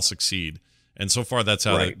 then I'll succeed. And so far that's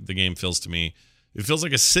how the game feels to me. It feels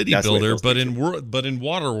like a city builder, but in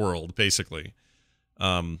water world, basically.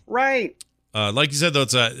 Right. Like you said, though,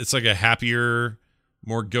 it's like a happier,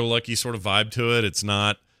 more go-lucky sort of vibe to it. It's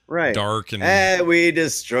not dark and we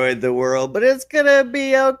destroyed the world, but it's gonna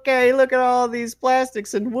be okay. Look at all these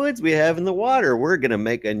plastics and woods we have in the water. We're gonna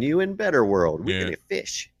make a new and better world. We're gonna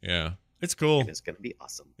fish. Yeah, it's cool. And it's gonna be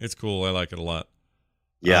awesome. It's cool. I like it a lot.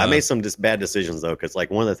 Yeah, I made some just bad decisions though, because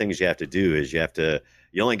like one of the things you have to do is you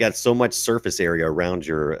only got so much surface area around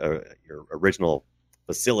your original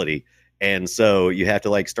facility, and so you have to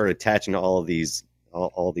like start attaching all these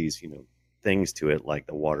things to it, like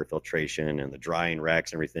the water filtration and the drying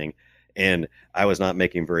racks and everything. And I was not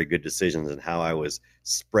making very good decisions in how I was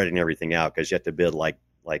spreading everything out, because you have to build like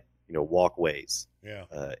walkways,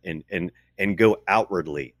 and go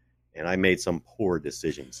outwardly. And I made some poor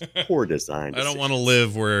decisions, poor design decisions. I don't want to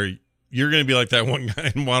live where you're going to be like that one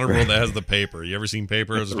guy in Waterworld that has the paper. You ever seen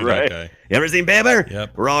paper? Right. That guy. You ever seen paper?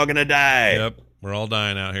 Yep. We're all going to die. Yep. We're all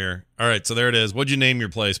dying out here. All right. So there it is. What'd you name your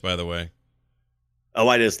place, by the way? Oh,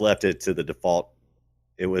 I just left it to the default.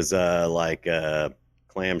 It was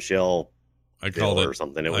clamshell. I called it or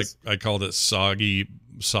something. It was. I called it soggy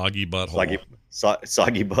butthole.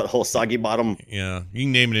 Soggy butthole, soggy bottom. Yeah, you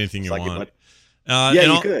can name it anything you want.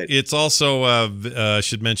 You could. It's also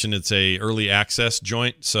should mention it's a early access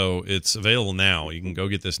joint, so it's available now. You can go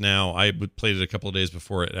get this now. I played it a couple of days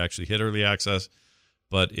before it actually hit early access,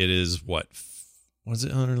 but it is what was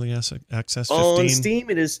it on early access? 15? On Steam,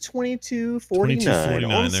 it is $22.49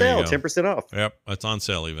 on sale, 10% off. Yep, it's on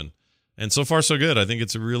sale even, and so far so good. I think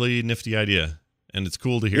it's a really nifty idea, and it's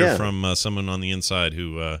cool to hear from someone on the inside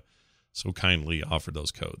who so kindly offered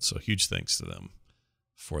those codes. So huge thanks to them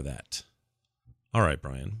for that. All right,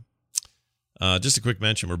 Brian. Just a quick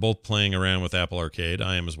mention. We're both playing around with Apple Arcade.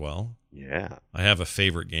 I am as well. Yeah. I have a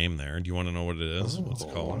favorite game there. Do you want to know what it is? What's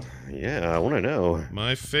it called? Yeah, I want to know.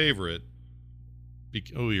 My favorite.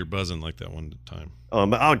 Oh, you're buzzing like that one time. Oh,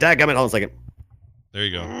 dadgummit. Hold on a second. There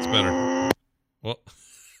you go. It's better. Well,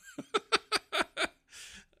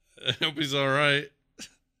 I hope he's all right.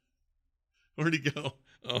 Where'd he go?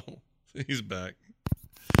 Oh, he's back.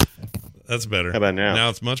 That's better. How about now? Now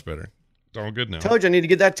it's much better. It's all good now. Told you I need to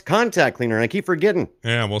get that contact cleaner, and I keep forgetting.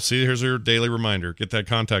 Yeah, well, see, here's your daily reminder. Get that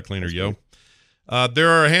contact cleaner, yo. There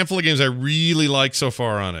are a handful of games I really like so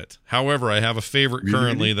far on it. However, I have a favorite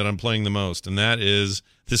currently that I'm playing the most, and that is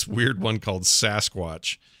this weird one called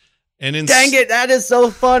Sasquatch. And Dang it, that is so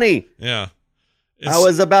funny. Yeah. I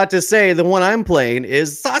was about to say the one I'm playing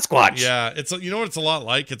is Sasquatch. Yeah, you know what it's a lot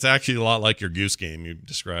like? It's actually a lot like your Goose Game you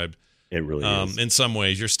described. It really is. In some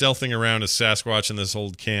ways. You're stealthing around as Sasquatch in this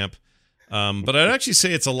old camp. But I'd actually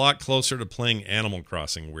say it's a lot closer to playing Animal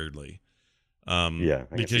Crossing, weirdly.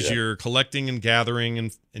 Because you're collecting and gathering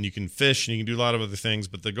and you can fish and you can do a lot of other things.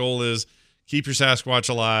 But the goal is keep your Sasquatch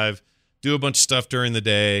alive, do a bunch of stuff during the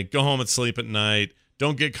day, go home and sleep at night,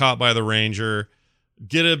 don't get caught by the ranger,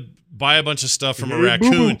 buy a bunch of stuff from a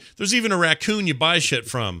raccoon. There's even a raccoon you buy shit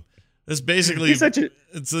from. That's basically he's such a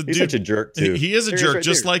jerk too. He is a jerk,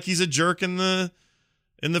 just like he's a jerk in the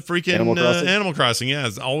freaking Animal Crossing. Yeah,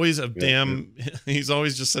 it's always he's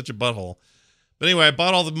always just such a butthole. But anyway, I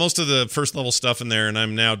bought most of the first level stuff in there, and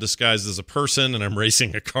I'm now disguised as a person, and I'm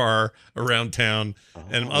racing a car around town,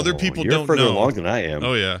 and other people don't know. You're further along than I am.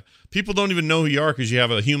 Oh yeah, people don't even know who you are because you have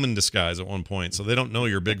a human disguise at one point, so they don't know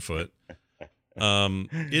you're Bigfoot.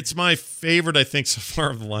 It's my favorite, I think, so far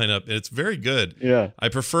of the lineup. It's very good. Yeah, I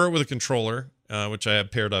prefer it with a controller, which I have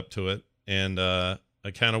paired up to it, and I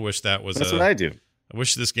kind of wish that was. That's what I do. I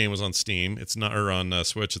wish this game was on Steam. It's not, or on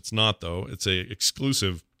Switch. It's not though. It's a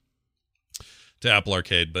exclusive to Apple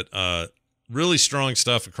Arcade, but really strong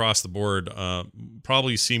stuff across the board.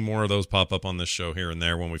 Probably see more of those pop up on this show here and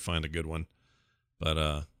there when we find a good one.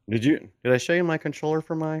 But did I show you my controller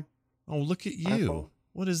for my? Oh, look at you! iPhone?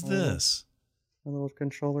 What is this? A little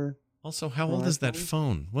controller. Also, how old is that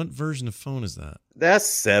phone? What version of phone is that? That's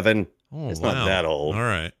 7. Oh, it's wow. not that old. All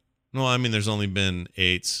right. No, I mean, there's only been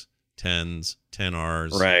 8s, 10s,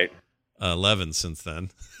 10Rs, right, 11 since then.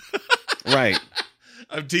 Right.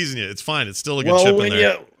 I'm teasing you. It's fine. It's still a good chip in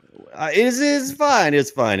there. It's fine. It's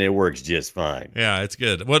fine. It works just fine. Yeah, it's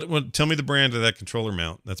good. What? Tell me the brand of that controller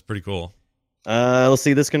mount. That's pretty cool. Let's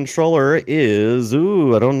see. This controller is. I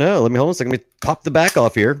don't know. Hold on a second. Let me pop the back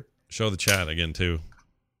off here. Show the chat again too.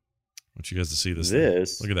 I want you guys to see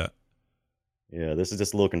this. Look at that. Yeah, this is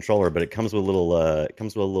just a little controller, but it comes with a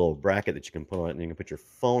little bracket that you can put on it, and you can put your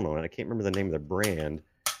phone on it. I can't remember the name of the brand,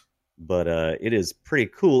 but it is pretty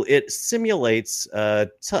cool. It simulates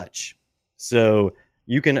touch, so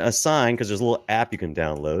you can assign, because there's a little app you can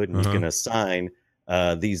download, and you can assign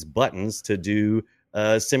these buttons to do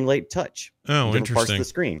simulate touch. Oh, interesting. Parts of the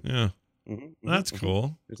screen. Yeah, that's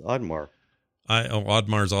cool. There's Oddmar.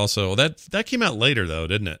 Oddmar's also that came out later though,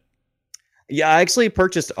 didn't it? Yeah, I actually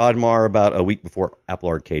purchased Oddmar about a week before Apple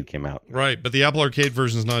Arcade came out. Right, but the Apple Arcade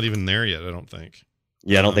version's not even there yet, I don't think.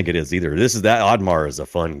 Yeah, I don't think it is either. Oddmar is a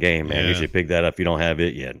fun game, man. Yeah. You should pick that up if you don't have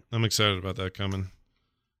it yet. I'm excited about that coming.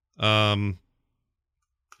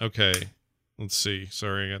 Okay, let's see.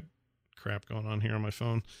 Sorry, I got crap going on here on my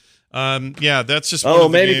phone. Yeah, that's just one of the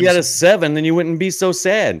maybe games. If you had a 7, then you wouldn't be so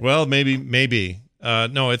sad. Well, maybe.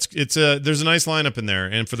 No, there's a nice lineup in there,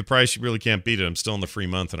 and for the price, you really can't beat it. I'm still in the free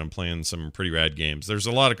month, and I'm playing some pretty rad games. I have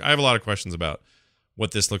a lot of questions about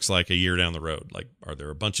what this looks like a year down the road. Like, are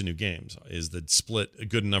there a bunch of new games? Is the split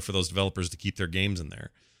good enough for those developers to keep their games in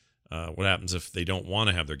there? What happens if they don't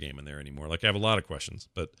want to have their game in there anymore? Like, I have a lot of questions,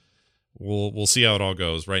 but we'll see how it all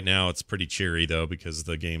goes. Right now, it's pretty cheery though, because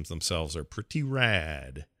the games themselves are pretty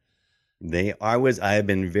rad. I have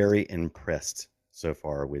been very impressed so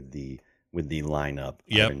far with the lineup.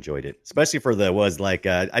 Yep. I've enjoyed it, especially for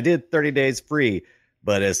I did 30 days free,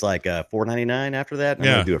 but it's like $4.99 after that. I'm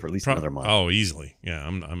gonna do it for at least another month. Oh, easily. Yeah,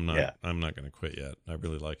 I'm not. Yeah. I'm not gonna quit yet. I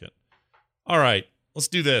really like it. All right, let's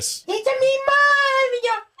do this. It's me,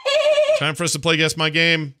 Mario. Time for us to play Guess My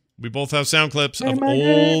Game. We both have sound clips of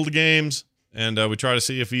old games, and we try to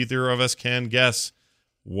see if either of us can guess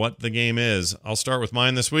what the game is. I'll start with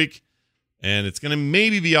mine this week, and it's going to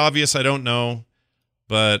maybe be obvious. I don't know,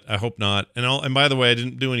 but I hope not. And by the way, I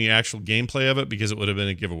didn't do any actual gameplay of it because it would have been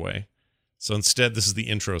a giveaway. So instead, this is the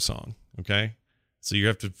intro song, okay? So you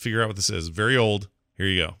have to figure out what this is. Very old. Here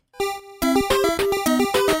you go.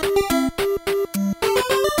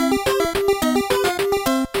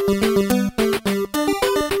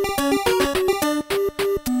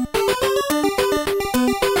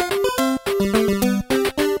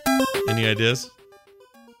 Any ideas?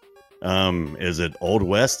 Is it Old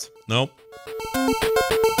West? Nope.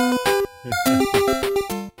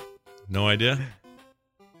 No idea?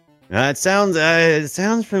 It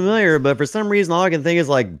sounds familiar, but for some reason, all I can think is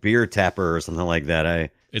like Beer Tapper or something like that. I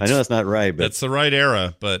know that's not right, but that's the right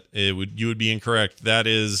era, but you would be incorrect. That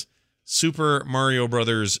is Super Mario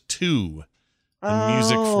Brothers 2. The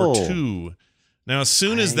music for 2. Now, as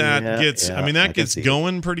soon as that gets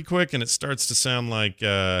going pretty quick, and it starts to sound like,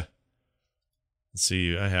 let's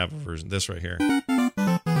see, I have a version, this right here.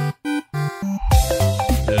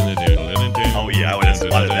 Oh yeah, I would have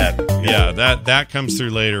spotted that. Yeah, that comes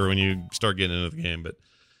through later when you start getting into the game. But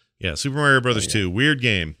yeah, Super Mario Brothers 2, weird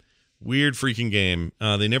game, weird freaking game.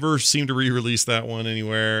 They never seem to re-release that one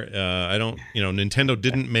anywhere. Nintendo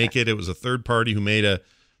didn't make it. It was a third party who made a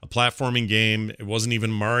platforming game. It wasn't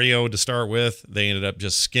even Mario to start with. They ended up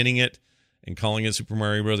just skinning it and calling it Super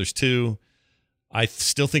Mario Brothers 2. I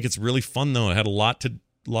still think it's really fun though. It had a lot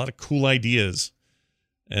of cool ideas,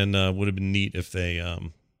 and would have been neat if they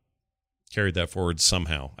carried that forward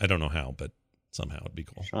somehow. I don't know how, but somehow it'd be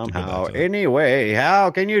cool. Somehow. Anyway, how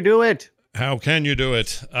can you do it? How can you do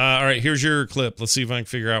it? All right, here's your clip. Let's see if I can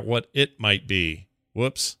figure out what it might be.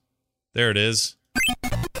 Whoops. There it is.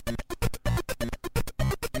 Oh,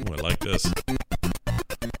 I like this.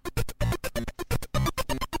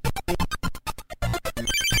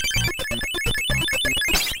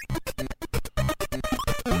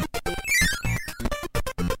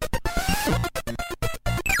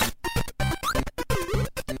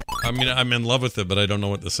 I mean, I'm in love with it, but I don't know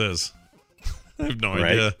what this is. I have no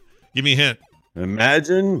idea. Give me a hint.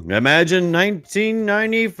 Imagine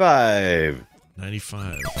 1995.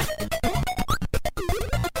 95.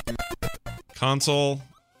 Console,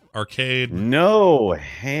 arcade. No,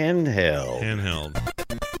 handheld. Handheld.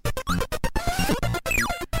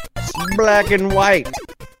 It's black and white.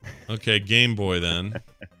 Okay, Game Boy then.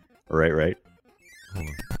 Right. Hold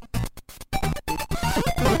on.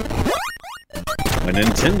 A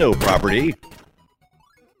Nintendo property.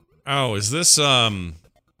 Oh, is this that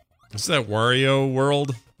Wario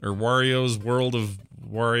World or Wario's World of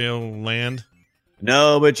Wario Land?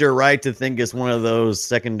 No, but you're right to think it's one of those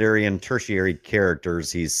secondary and tertiary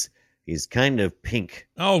characters. He's kind of pink.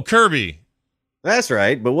 Oh, Kirby. That's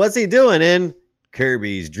right. But what's he doing in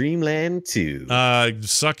Kirby's Dream Land 2?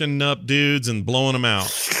 Sucking up dudes and blowing them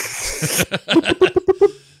out.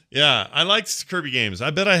 Yeah, I like Kirby games.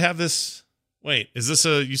 I bet I have this. Wait, is this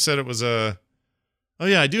you said it was a... Oh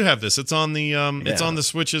yeah, I do have this. It's on the it's on the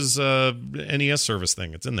Switch's NES service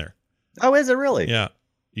thing. It's in there. Oh, is it really? Yeah.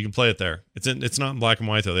 You can play it there. It's not in black and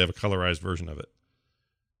white though. They have a colorized version of it.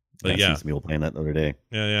 But yeah, some people playing that the other day.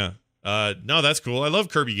 Yeah. No, that's cool. I love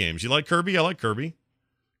Kirby games. You like Kirby? I like Kirby.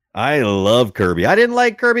 I love Kirby. I didn't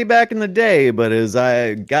like Kirby back in the day, but as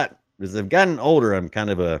I've gotten older, I'm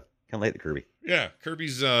kind of like the Kirby. Yeah,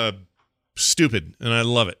 Kirby's stupid, and I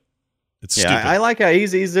love it. It's stupid. I like how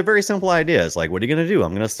he's a very simple idea. It's like, what are you going to do?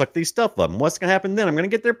 I'm going to suck these stuff up. And what's going to happen then? I'm going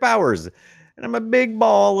to get their powers. And I'm a big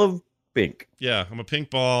ball of pink. Yeah, I'm a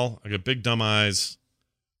pink ball. I got big dumb eyes.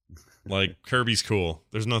 Like, Kirby's cool.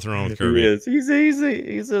 There's nothing wrong with Kirby. He is. He's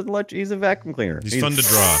a vacuum cleaner. He's fun to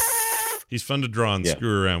draw. He's fun to draw and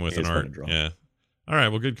screw around with in art. Yeah. All right,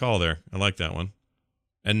 well, good call there. I like that one.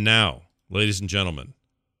 And now, ladies and gentlemen,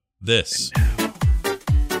 this...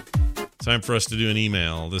 Time for us to do an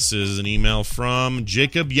email. This is an email from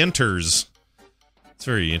Jacob Yenters. It's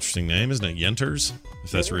a very interesting name, isn't it? Yenters,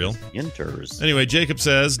 if that's real. Yenters. Anyway, Jacob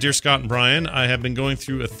says, Dear Scott and Brian, I have been going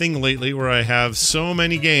through a thing lately where I have so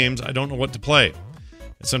many games I don't know what to play.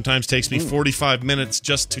 It sometimes takes me 45 minutes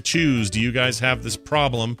just to choose. Do you guys have this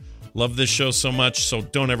problem? Love this show so much, so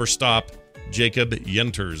don't ever stop. Jacob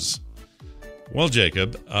Yenters. Well,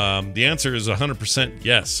 Jacob, the answer is 100%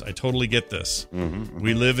 yes. I totally get this.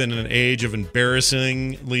 We live in an age of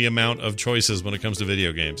embarrassingly amount of choices when it comes to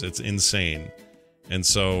video games. It's insane. And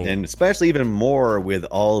especially even more with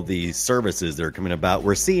all of these services that are coming about.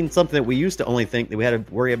 We're seeing something that we used to only think that we had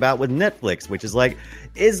to worry about with Netflix, which is like,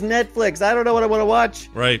 is Netflix? I don't know what I want to watch.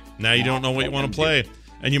 Right. Now you don't know what you want to play.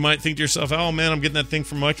 And you might think to yourself, oh man, I'm getting that thing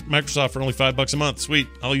from Microsoft for only $5 a month. Sweet,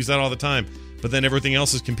 I'll use that all the time. But then everything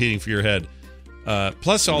else is competing for your head.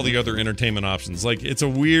 Plus all the other entertainment options. Like, it's a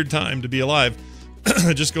weird time to be alive.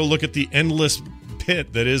 Just go look at the endless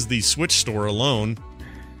pit that is the Switch store alone,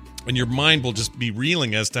 and your mind will just be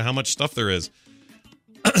reeling as to how much stuff there is.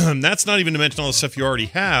 That's not even to mention all the stuff you already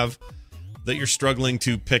have that you're struggling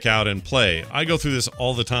to pick out and play. I go through this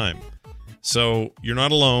all the time. So you're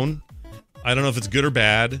not alone. I don't know if it's good or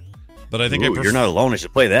bad, but I think you're not alone. I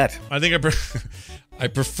should play that. I think I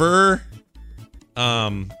prefer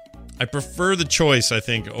the choice, I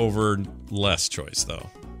think, over less choice, though.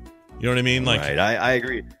 You know what I mean? Like, right, I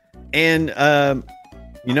agree. And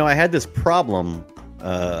I had this problem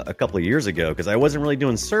a couple of years ago because I wasn't really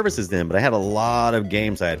doing services then, but I had a lot of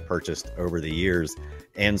games I had purchased over the years,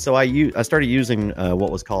 and so I started using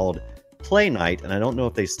what was called Play Night, and I don't know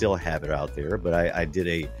if they still have it out there, but I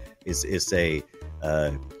did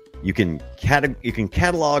you can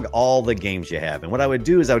catalog all the games you have, and what I would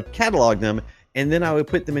do is I would catalog them, and then I would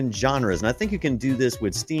put them in genres, and I think you can do this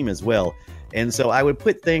with Steam as well. And so I would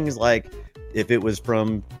put things like, if it was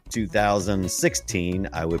from 2016,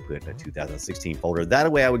 I would put a 2016 folder.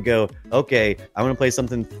 That way I would go, okay, I want to play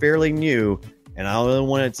something fairly new, and I only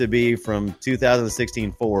want it to be from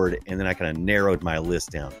 2016 forward, and then I kind of narrowed my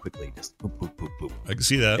list down quickly. Just boop, boop, boop, boop. I can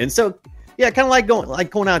see that. And so, yeah, kind of like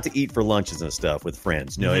going out to eat for lunches and stuff with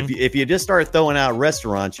friends. You know, if you just start throwing out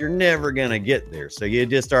restaurants, you're never going to get there. So you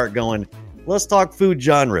just start going, let's talk food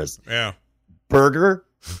genres. Yeah. Burger,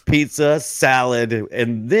 pizza, salad,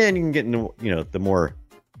 and then you can get into, the more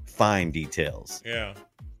fine details. Yeah.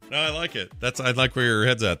 No, I like it. I like where your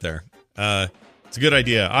head's at there. It's a good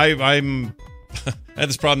idea. I had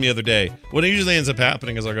this problem the other day. What usually ends up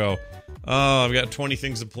happening is I go, oh, I've got 20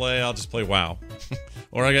 things to play. I'll just play WoW.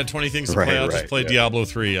 Or I got 20 things to play. I'll just play Diablo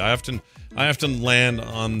 3. I often land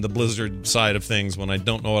on the Blizzard side of things when I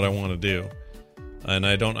don't know what I want to do. And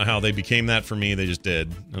I don't know how they became that for me. They just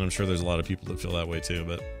did. And I'm sure there's a lot of people that feel that way too.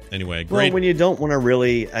 But anyway, great. Well, when you don't want to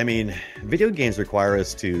really, video games require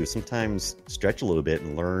us to sometimes stretch a little bit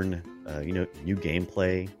and learn, new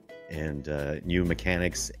gameplay and new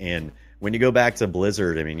mechanics. And when you go back to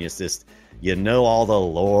Blizzard, it's just, all the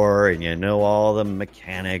lore and all the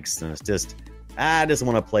mechanics. And it's just, I just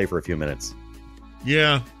want to play for a few minutes.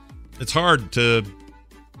 Yeah, it's hard to...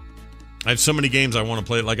 I have so many games I want to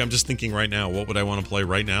play. Like, I'm just thinking right now, what would I want to play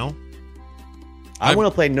right now? I want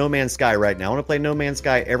to play No Man's Sky right now. I want to play No Man's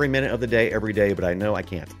Sky every minute of the day, every day, but I know I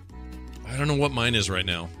can't. I don't know what mine is right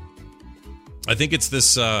now. I think it's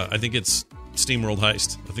this, I think it's SteamWorld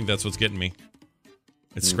Heist. I think that's what's getting me.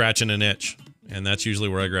 It's scratching an itch, and that's usually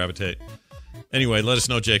where I gravitate. Anyway, let us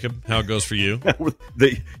know, Jacob, how it goes for you.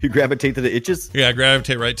 You gravitate to the itches? Yeah, I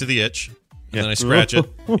gravitate right to the itch, and then I scratch it.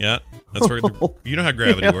 Yeah. That's where you know how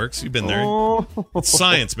gravity works. You've been there. It's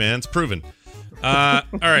science, man. It's proven. All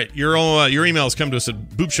right. Your emails come to us at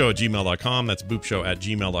boopshow@gmail.com. That's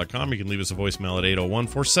boopshow@gmail.com. You can leave us a voicemail at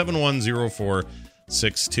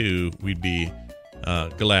 801-471-0462. We'd be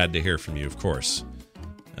glad to hear from you, of course.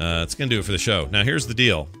 It's going to do it for the show. Now, here's the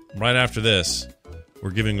deal. Right after this,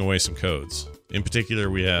 we're giving away some codes. In particular,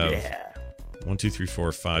 we have 1, 2, 3,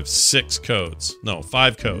 4, 5, 6 codes. No,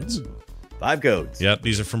 5 codes. Ooh. 5 codes. Yep,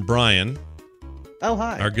 these are from Brian. Oh,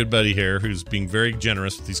 hi. Our good buddy here, who's being very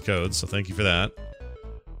generous with these codes, so thank you for that.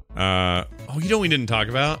 You know what we didn't talk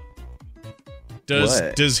about?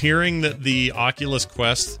 Does hearing that the Oculus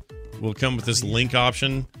Quest will come with this link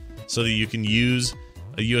option so that you can use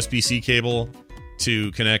a USB-C cable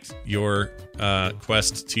to connect your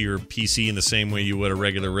Quest to your PC in the same way you would a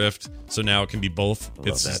regular Rift, so now it can be both.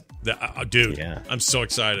 Dude, yeah. I'm so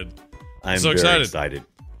excited. I'm so excited.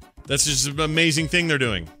 That's just an amazing thing they're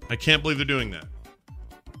doing. I can't believe they're doing that.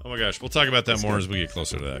 Oh my gosh. We'll talk about that more as we get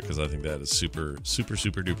closer to that, because I think that is super, super,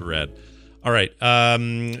 super duper rad. All right.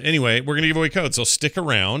 Anyway, we're going to give away codes, so stick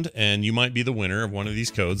around, and you might be the winner of one of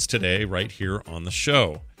these codes today right here on the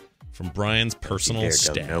show from Brian's personal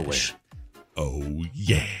stash. Oh,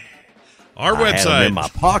 yeah. Our website. Had them in my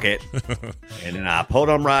pocket, and then I pulled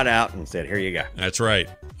them right out and said, here you go. That's right.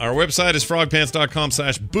 Our website is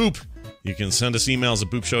frogpants.com/boop. You can send us emails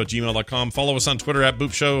at boopshow@gmail.com. Follow us on Twitter at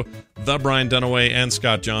boopshow, the Brian Dunaway, and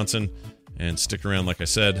Scott Johnson. And stick around, like I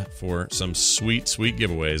said, for some sweet, sweet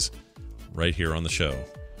giveaways right here on the show.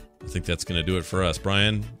 I think that's going to do it for us.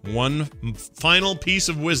 Brian, one final piece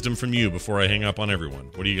of wisdom from you before I hang up on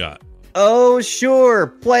everyone. What do you got? Oh, sure.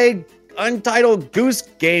 Play Untitled Goose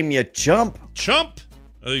Game, you chump. Chump?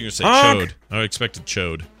 I thought you were going to say chode. I expected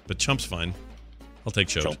chode, but chump's fine. I'll take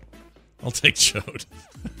chode. I'll take chode.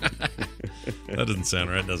 That doesn't sound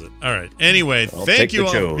right, does it? All right. Anyway, I'll thank take you the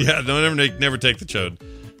all. chode. Yeah, never take the chode.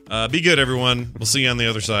 Be good, everyone. We'll see you on the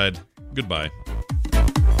other side. Goodbye.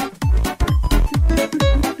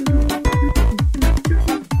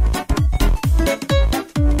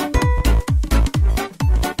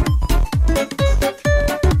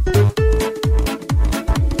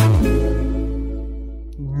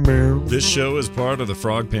 This show is part of the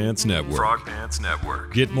Frog Pants Network. Frog Pants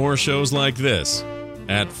Network. Get more shows like this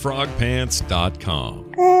at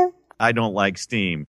frogpants.com. I don't like steam.